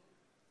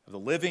of the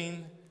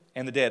living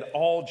and the dead.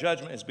 All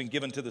judgment has been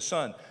given to the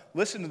Son.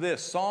 Listen to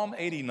this, Psalm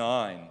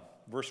 89,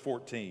 verse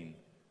 14.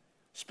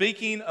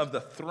 Speaking of the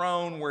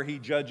throne where He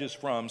judges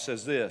from,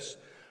 says this,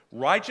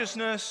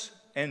 righteousness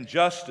and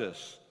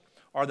justice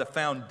are the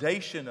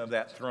foundation of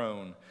that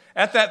throne.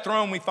 At that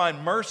throne we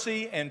find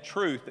mercy and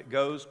truth that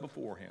goes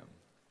before Him.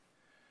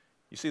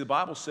 You see, the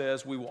Bible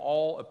says we will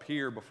all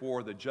appear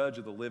before the judge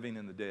of the living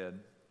and the dead.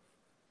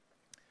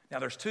 Now,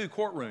 there's two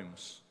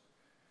courtrooms.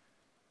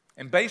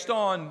 And based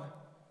on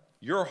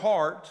your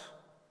heart,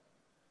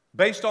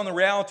 based on the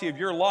reality of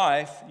your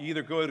life, you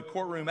either go to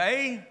courtroom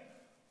A,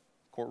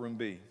 courtroom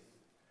B.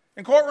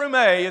 In courtroom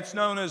A, it's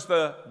known as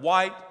the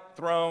white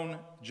throne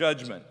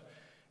judgment.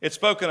 It's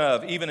spoken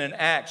of even in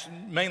Acts.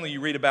 Mainly you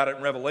read about it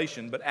in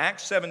Revelation. But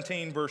Acts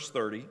 17, verse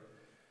 30,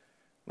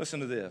 listen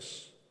to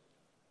this.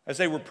 As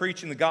they were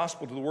preaching the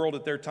gospel to the world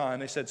at their time,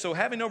 they said, "So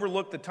having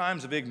overlooked the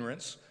times of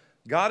ignorance,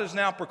 God is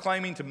now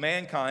proclaiming to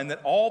mankind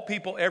that all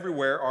people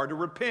everywhere are to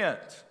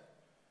repent.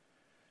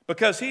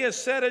 Because he has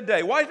set a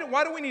day." Why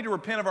do we need to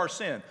repent of our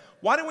sin?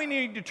 Why do we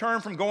need to turn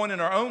from going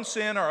in our own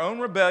sin, our own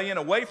rebellion,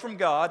 away from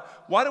God?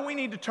 Why do we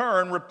need to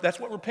turn? That's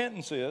what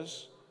repentance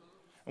is.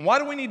 And why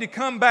do we need to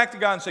come back to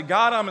God and say,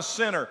 "God, I'm a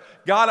sinner.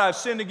 God, I've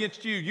sinned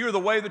against you. You're the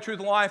way, the truth,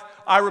 and life.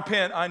 I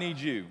repent. I need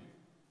you."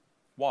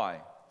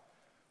 Why?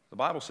 The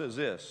Bible says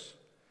this: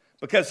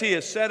 because he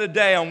has set a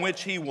day on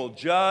which he will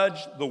judge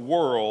the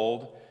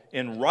world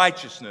in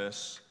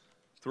righteousness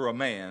through a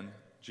man,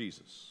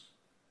 Jesus.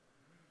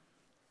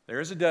 There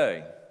is a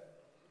day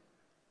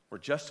where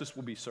justice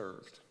will be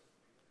served.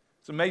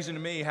 It's amazing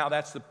to me how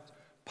that's the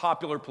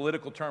popular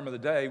political term of the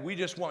day. We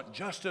just want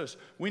justice.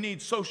 We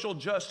need social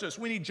justice.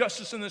 We need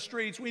justice in the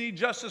streets. We need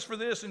justice for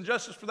this and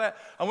justice for that.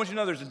 I want you to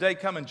know there's a day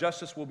coming,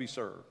 justice will be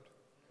served.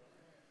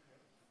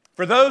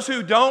 For those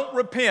who don't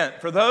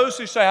repent, for those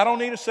who say, "I don't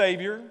need a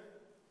Savior,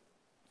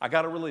 I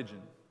got a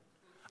religion.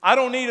 I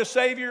don't need a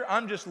Savior,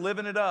 I'm just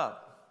living it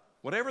up."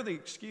 Whatever the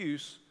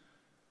excuse,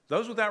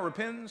 those without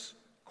repentance,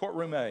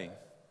 courtroom A.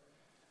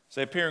 As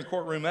they appear in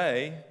courtroom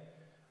A,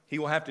 he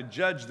will have to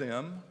judge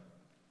them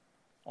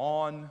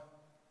on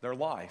their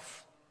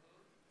life.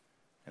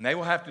 And they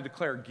will have to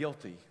declare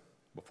guilty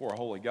before a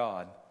holy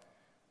God.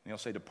 And he'll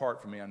say,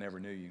 "Depart from me, I never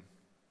knew you.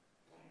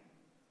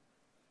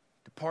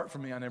 Depart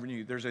from me, I never knew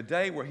you." There's a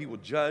day where he will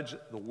judge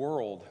the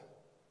world.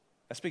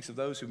 That speaks of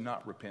those who have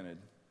not repented.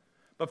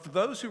 But for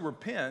those who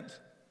repent,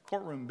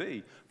 courtroom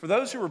B, for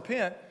those who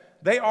repent,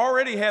 they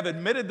already have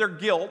admitted their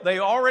guilt. They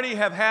already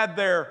have had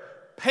their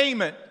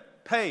payment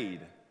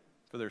paid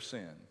for their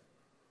sin.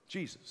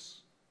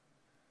 Jesus.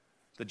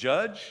 The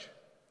judge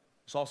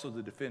is also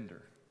the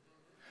defender.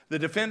 The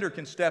defender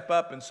can step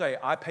up and say,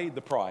 "I paid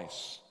the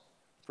price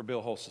for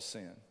Bill Hulse's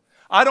sin.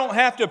 I don't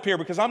have to appear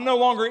because I'm no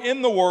longer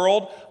in the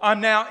world. I'm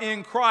now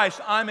in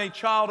Christ. I'm a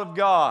child of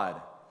God.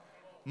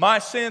 My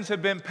sins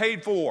have been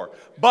paid for."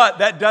 But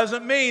that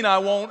doesn't mean I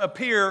won't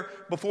appear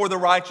before the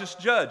righteous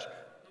judge.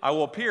 I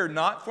will appear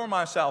not for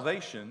my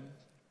salvation,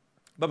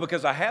 but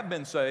because I have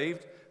been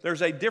saved.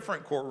 There's a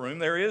different courtroom.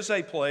 There is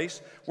a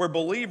place where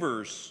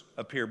believers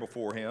appear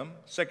before him.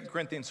 2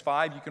 Corinthians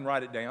 5, you can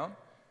write it down.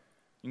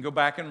 You can go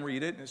back and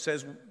read it. And it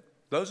says,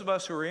 those of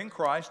us who are in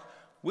Christ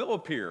will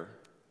appear,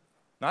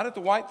 not at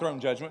the white throne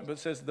judgment, but it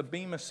says the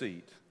bema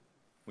seat.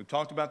 We've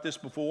talked about this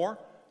before.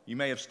 You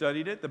may have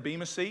studied it. The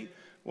bema seat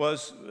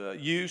was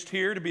used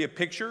here to be a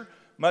picture,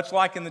 much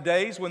like in the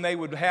days when they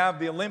would have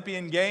the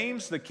Olympian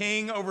Games, the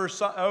king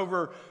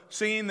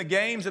overseeing the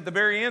games at the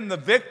very end. The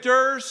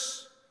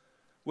victors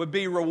would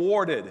be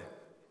rewarded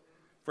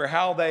for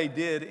how they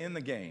did in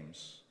the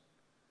games.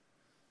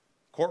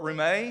 Courtroom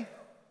A,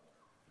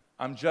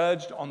 I'm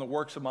judged on the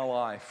works of my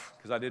life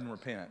because I didn't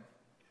repent.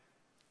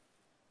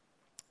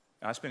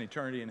 I spend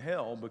eternity in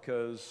hell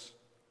because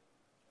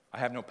I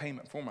have no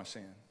payment for my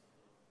sin.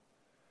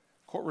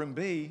 Courtroom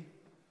B,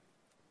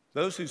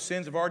 those whose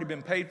sins have already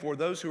been paid for,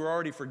 those who are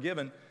already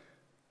forgiven,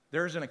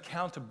 there's an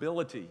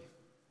accountability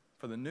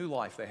for the new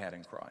life they had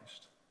in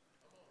Christ.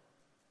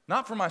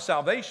 Not for my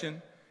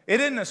salvation. It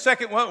isn't a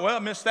second, well, I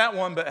missed that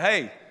one, but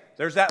hey,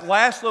 there's that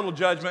last little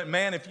judgment.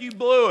 Man, if you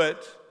blew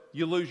it,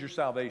 you lose your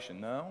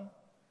salvation. No.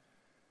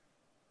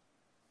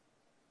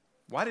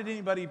 Why did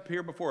anybody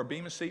appear before a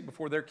bema seat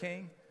before their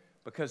king?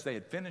 Because they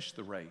had finished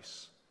the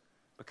race,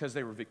 because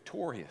they were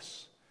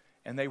victorious,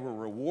 and they were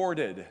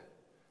rewarded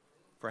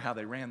for how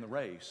they ran the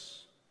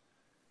race.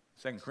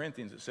 2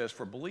 Corinthians, it says,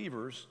 for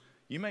believers,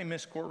 you may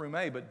miss courtroom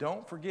A, but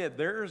don't forget,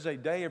 there is a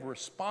day of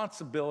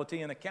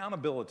responsibility and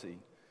accountability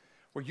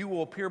where you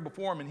will appear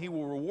before him and he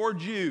will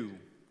reward you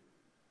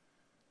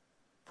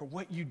for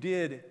what you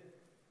did,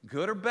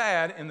 good or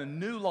bad, in the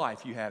new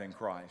life you had in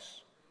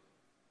Christ.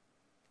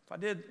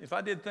 If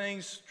I did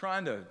things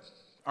trying to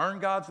earn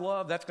God's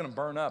love, that's going to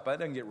burn up. That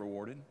doesn't get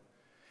rewarded.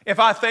 If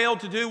I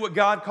failed to do what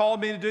God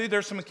called me to do,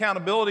 there's some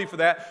accountability for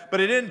that, but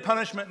it isn't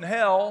punishment in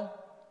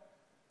hell.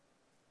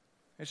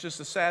 It's just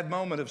a sad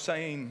moment of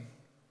saying,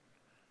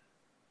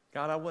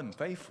 God, I wasn't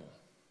faithful.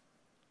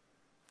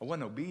 I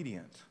wasn't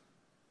obedient.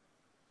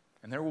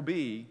 And there will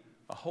be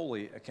a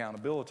holy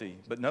accountability.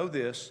 But know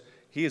this,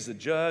 he is the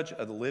judge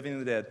of the living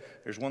and the dead.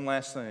 There's one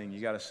last thing,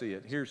 you got to see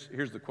it.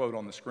 Here's the quote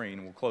on the screen,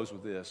 and we'll close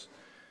with this.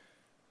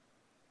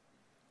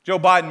 Joe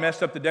Biden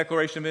messed up the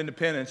Declaration of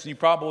Independence, and you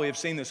probably have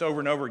seen this over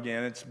and over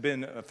again. It's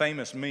been a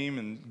famous meme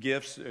and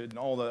GIFs and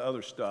all the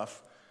other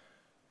stuff.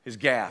 His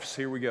gaffes,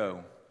 here we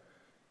go.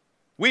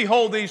 We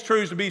hold these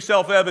truths to be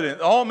self-evident.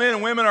 All men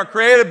and women are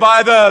created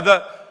by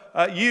the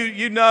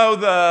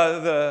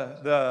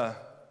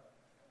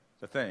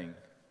thing.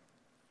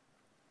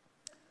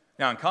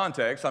 Now, in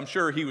context, I'm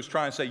sure he was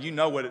trying to say, you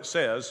know what it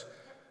says.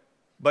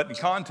 But in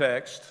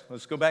context,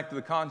 let's go back to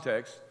the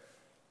context.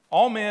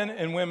 All men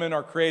and women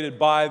are created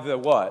by the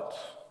what?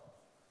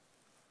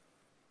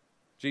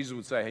 Jesus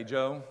would say, hey,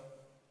 Joe,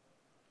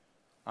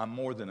 I'm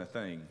more than a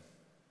thing.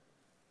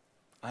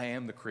 I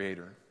am the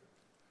creator.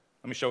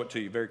 Let me show it to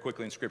you very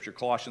quickly in Scripture.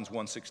 Colossians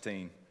 1:16.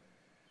 The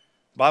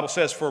Bible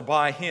says, for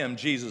by him,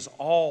 Jesus,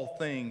 all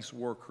things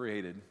were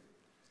created.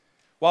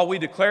 While we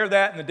declare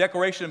that in the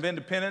Declaration of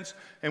Independence,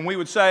 and we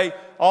would say,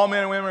 all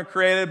men and women are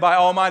created by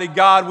Almighty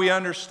God, we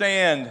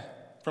understand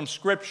from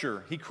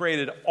Scripture, He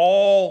created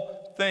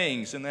all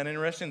things. Isn't that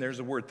interesting? There's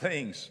the word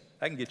things.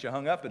 That can get you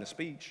hung up in a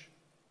speech.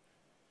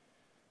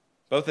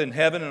 Both in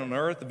heaven and on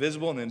earth, the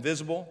visible and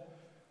invisible.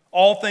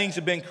 All things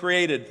have been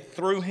created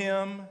through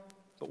Him,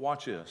 but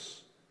watch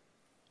this,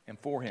 and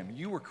for Him.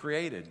 You were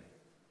created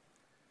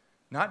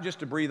not just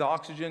to breathe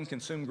oxygen,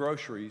 consume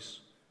groceries,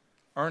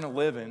 earn a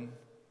living,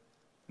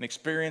 and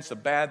experience the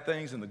bad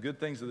things and the good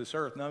things of this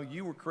earth. No,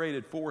 you were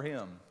created for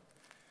Him.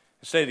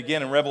 I say it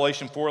again in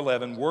Revelation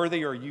 4:11,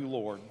 worthy are you,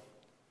 Lord.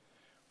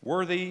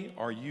 Worthy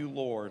are you,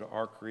 Lord,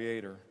 our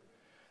Creator.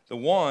 The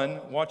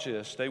one, watch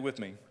this, stay with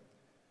me.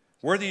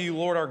 Worthy are you,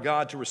 Lord, our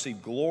God, to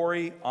receive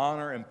glory,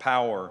 honor, and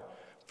power.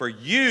 For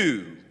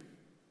you,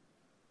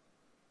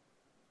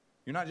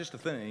 you're not just a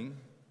thing.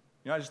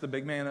 You're not just the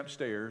big man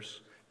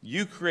upstairs.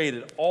 You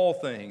created all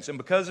things, and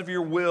because of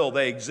your will,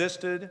 they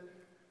existed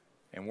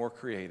and were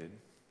created.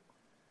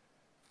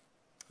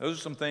 Those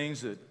are some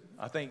things that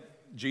I think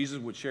Jesus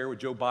would share with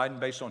Joe Biden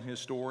based on his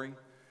story.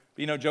 But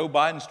you know, Joe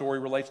Biden's story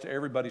relates to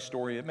everybody's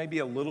story. It may be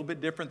a little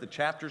bit different. The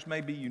chapters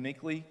may be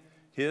uniquely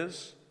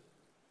his.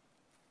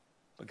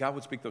 But God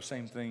would speak those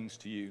same things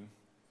to you.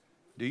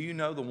 Do you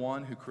know the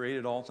one who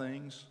created all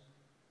things?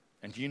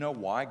 And do you know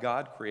why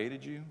God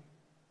created you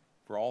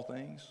for all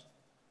things?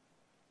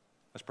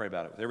 Let's pray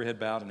about it with every head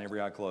bowed and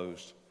every eye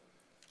closed.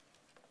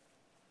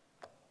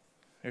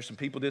 There's some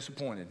people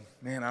disappointed.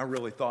 Man, I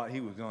really thought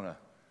he was going to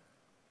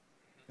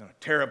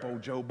tear up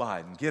old Joe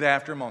Biden, get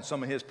after him on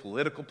some of his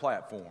political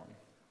platform.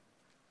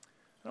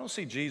 I don't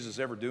see Jesus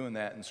ever doing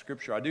that in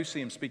Scripture. I do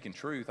see him speaking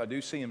truth. I do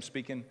see him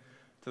speaking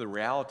to the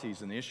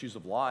realities and the issues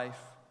of life.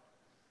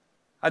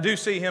 I do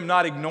see him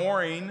not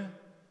ignoring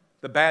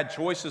the bad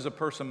choices a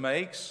person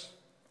makes,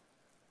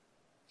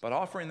 but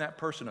offering that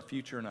person a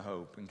future and a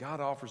hope. And God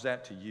offers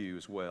that to you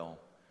as well.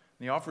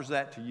 And He offers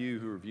that to you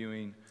who are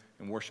viewing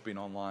and worshiping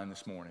online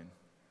this morning.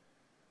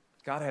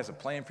 God has a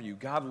plan for you.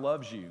 God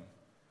loves you.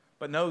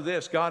 But know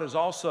this, God is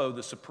also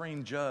the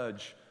supreme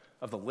judge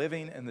of the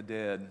living and the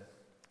dead.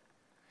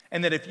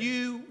 And that if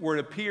you were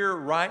to appear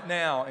right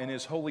now in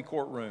His holy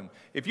courtroom,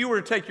 if you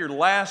were to take your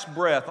last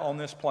breath on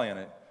this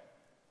planet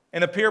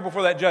and appear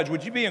before that judge,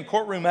 would you be in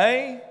courtroom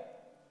A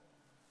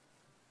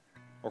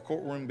or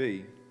courtroom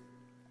B?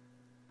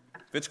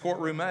 If it's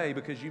courtroom A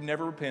because you've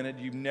never repented,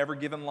 you've never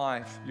given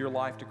your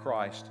life to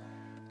Christ,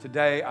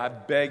 today I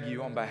beg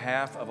you on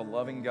behalf of a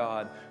loving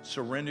God,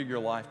 surrender your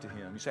life to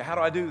Him. You say, how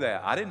do I do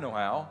that? I didn't know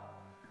how.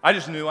 I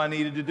just knew I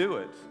needed to do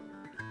it.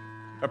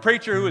 A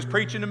preacher who was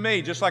preaching to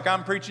me, just like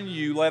I'm preaching to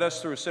you, led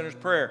us through a sinner's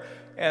prayer.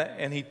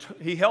 And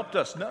he helped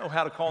us know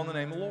how to call on the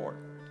name of the Lord.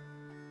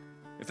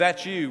 If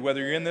that's you,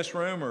 whether you're in this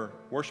room or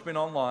worshiping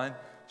online,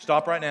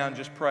 stop right now and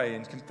just pray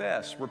and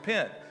confess.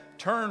 Repent.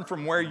 Turn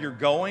from where you're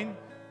going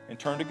and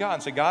turn to God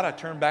and say, God, I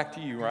turn back to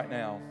you right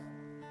now.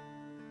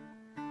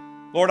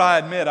 Lord, I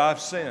admit I've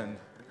sinned.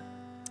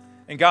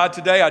 And God,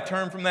 today I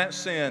turn from that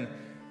sin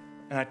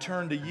and I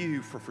turn to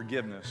you for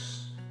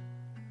forgiveness.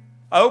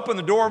 I open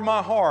the door of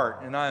my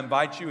heart and I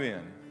invite you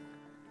in.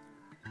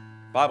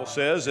 The Bible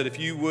says that if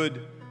you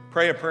would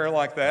pray a prayer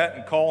like that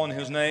and call on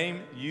His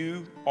name,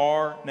 you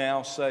are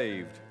now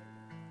saved.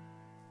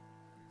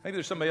 Maybe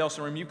there's somebody else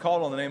in the room, you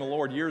called on the name of the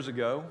Lord years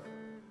ago,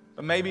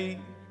 but maybe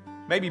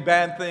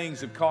bad things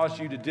have caused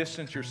you to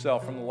distance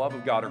yourself from the love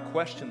of God or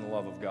question the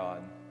love of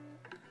God.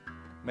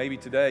 Maybe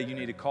today you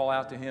need to call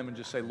out to Him and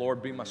just say,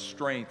 Lord, be my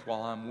strength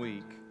while I'm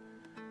weak.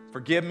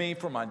 Forgive me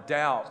for my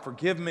doubt.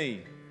 Forgive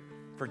me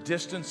for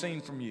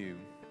distancing from you.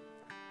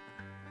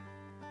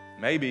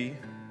 Maybe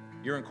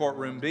you're in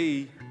courtroom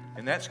B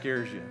and that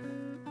scares you.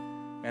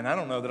 And I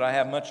don't know that I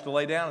have much to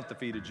lay down at the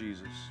feet of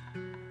Jesus.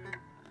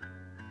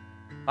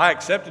 I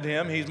accepted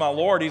Him. He's my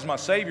Lord. He's my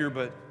Savior,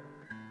 but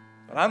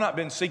I've not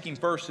been seeking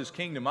first His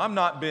kingdom. I've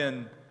not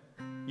been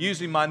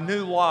using my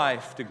new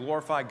life to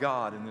glorify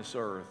God in this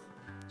earth.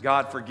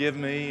 God, forgive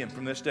me, and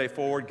from this day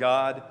forward,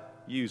 God,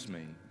 use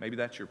me. Maybe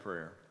that's your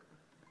prayer.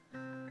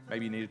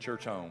 Maybe you need a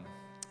church home.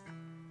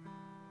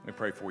 Let me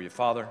pray for you.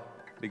 Father,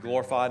 be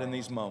glorified in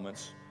these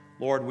moments.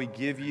 Lord, we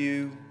give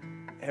you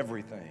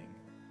everything.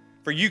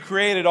 For you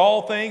created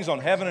all things on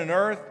heaven and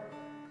earth,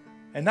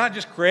 and not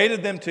just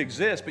created them to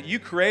exist, but you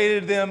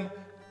created them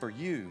for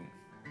you.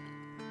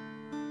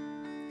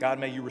 God,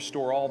 may you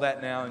restore all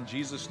that now in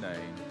Jesus'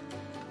 name.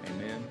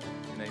 Amen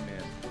and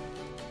amen.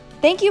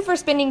 Thank you for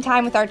spending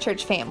time with our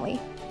church family.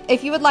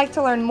 If you would like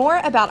to learn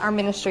more about our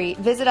ministry,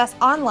 visit us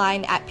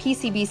online at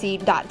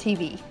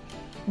pcbc.tv.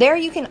 There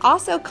you can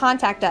also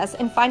contact us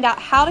and find out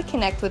how to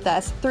connect with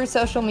us through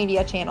social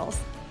media channels.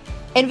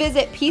 And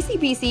visit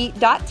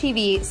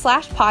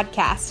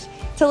pcbc.tv/podcast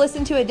to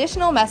listen to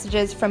additional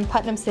messages from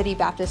Putnam City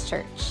Baptist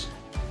Church.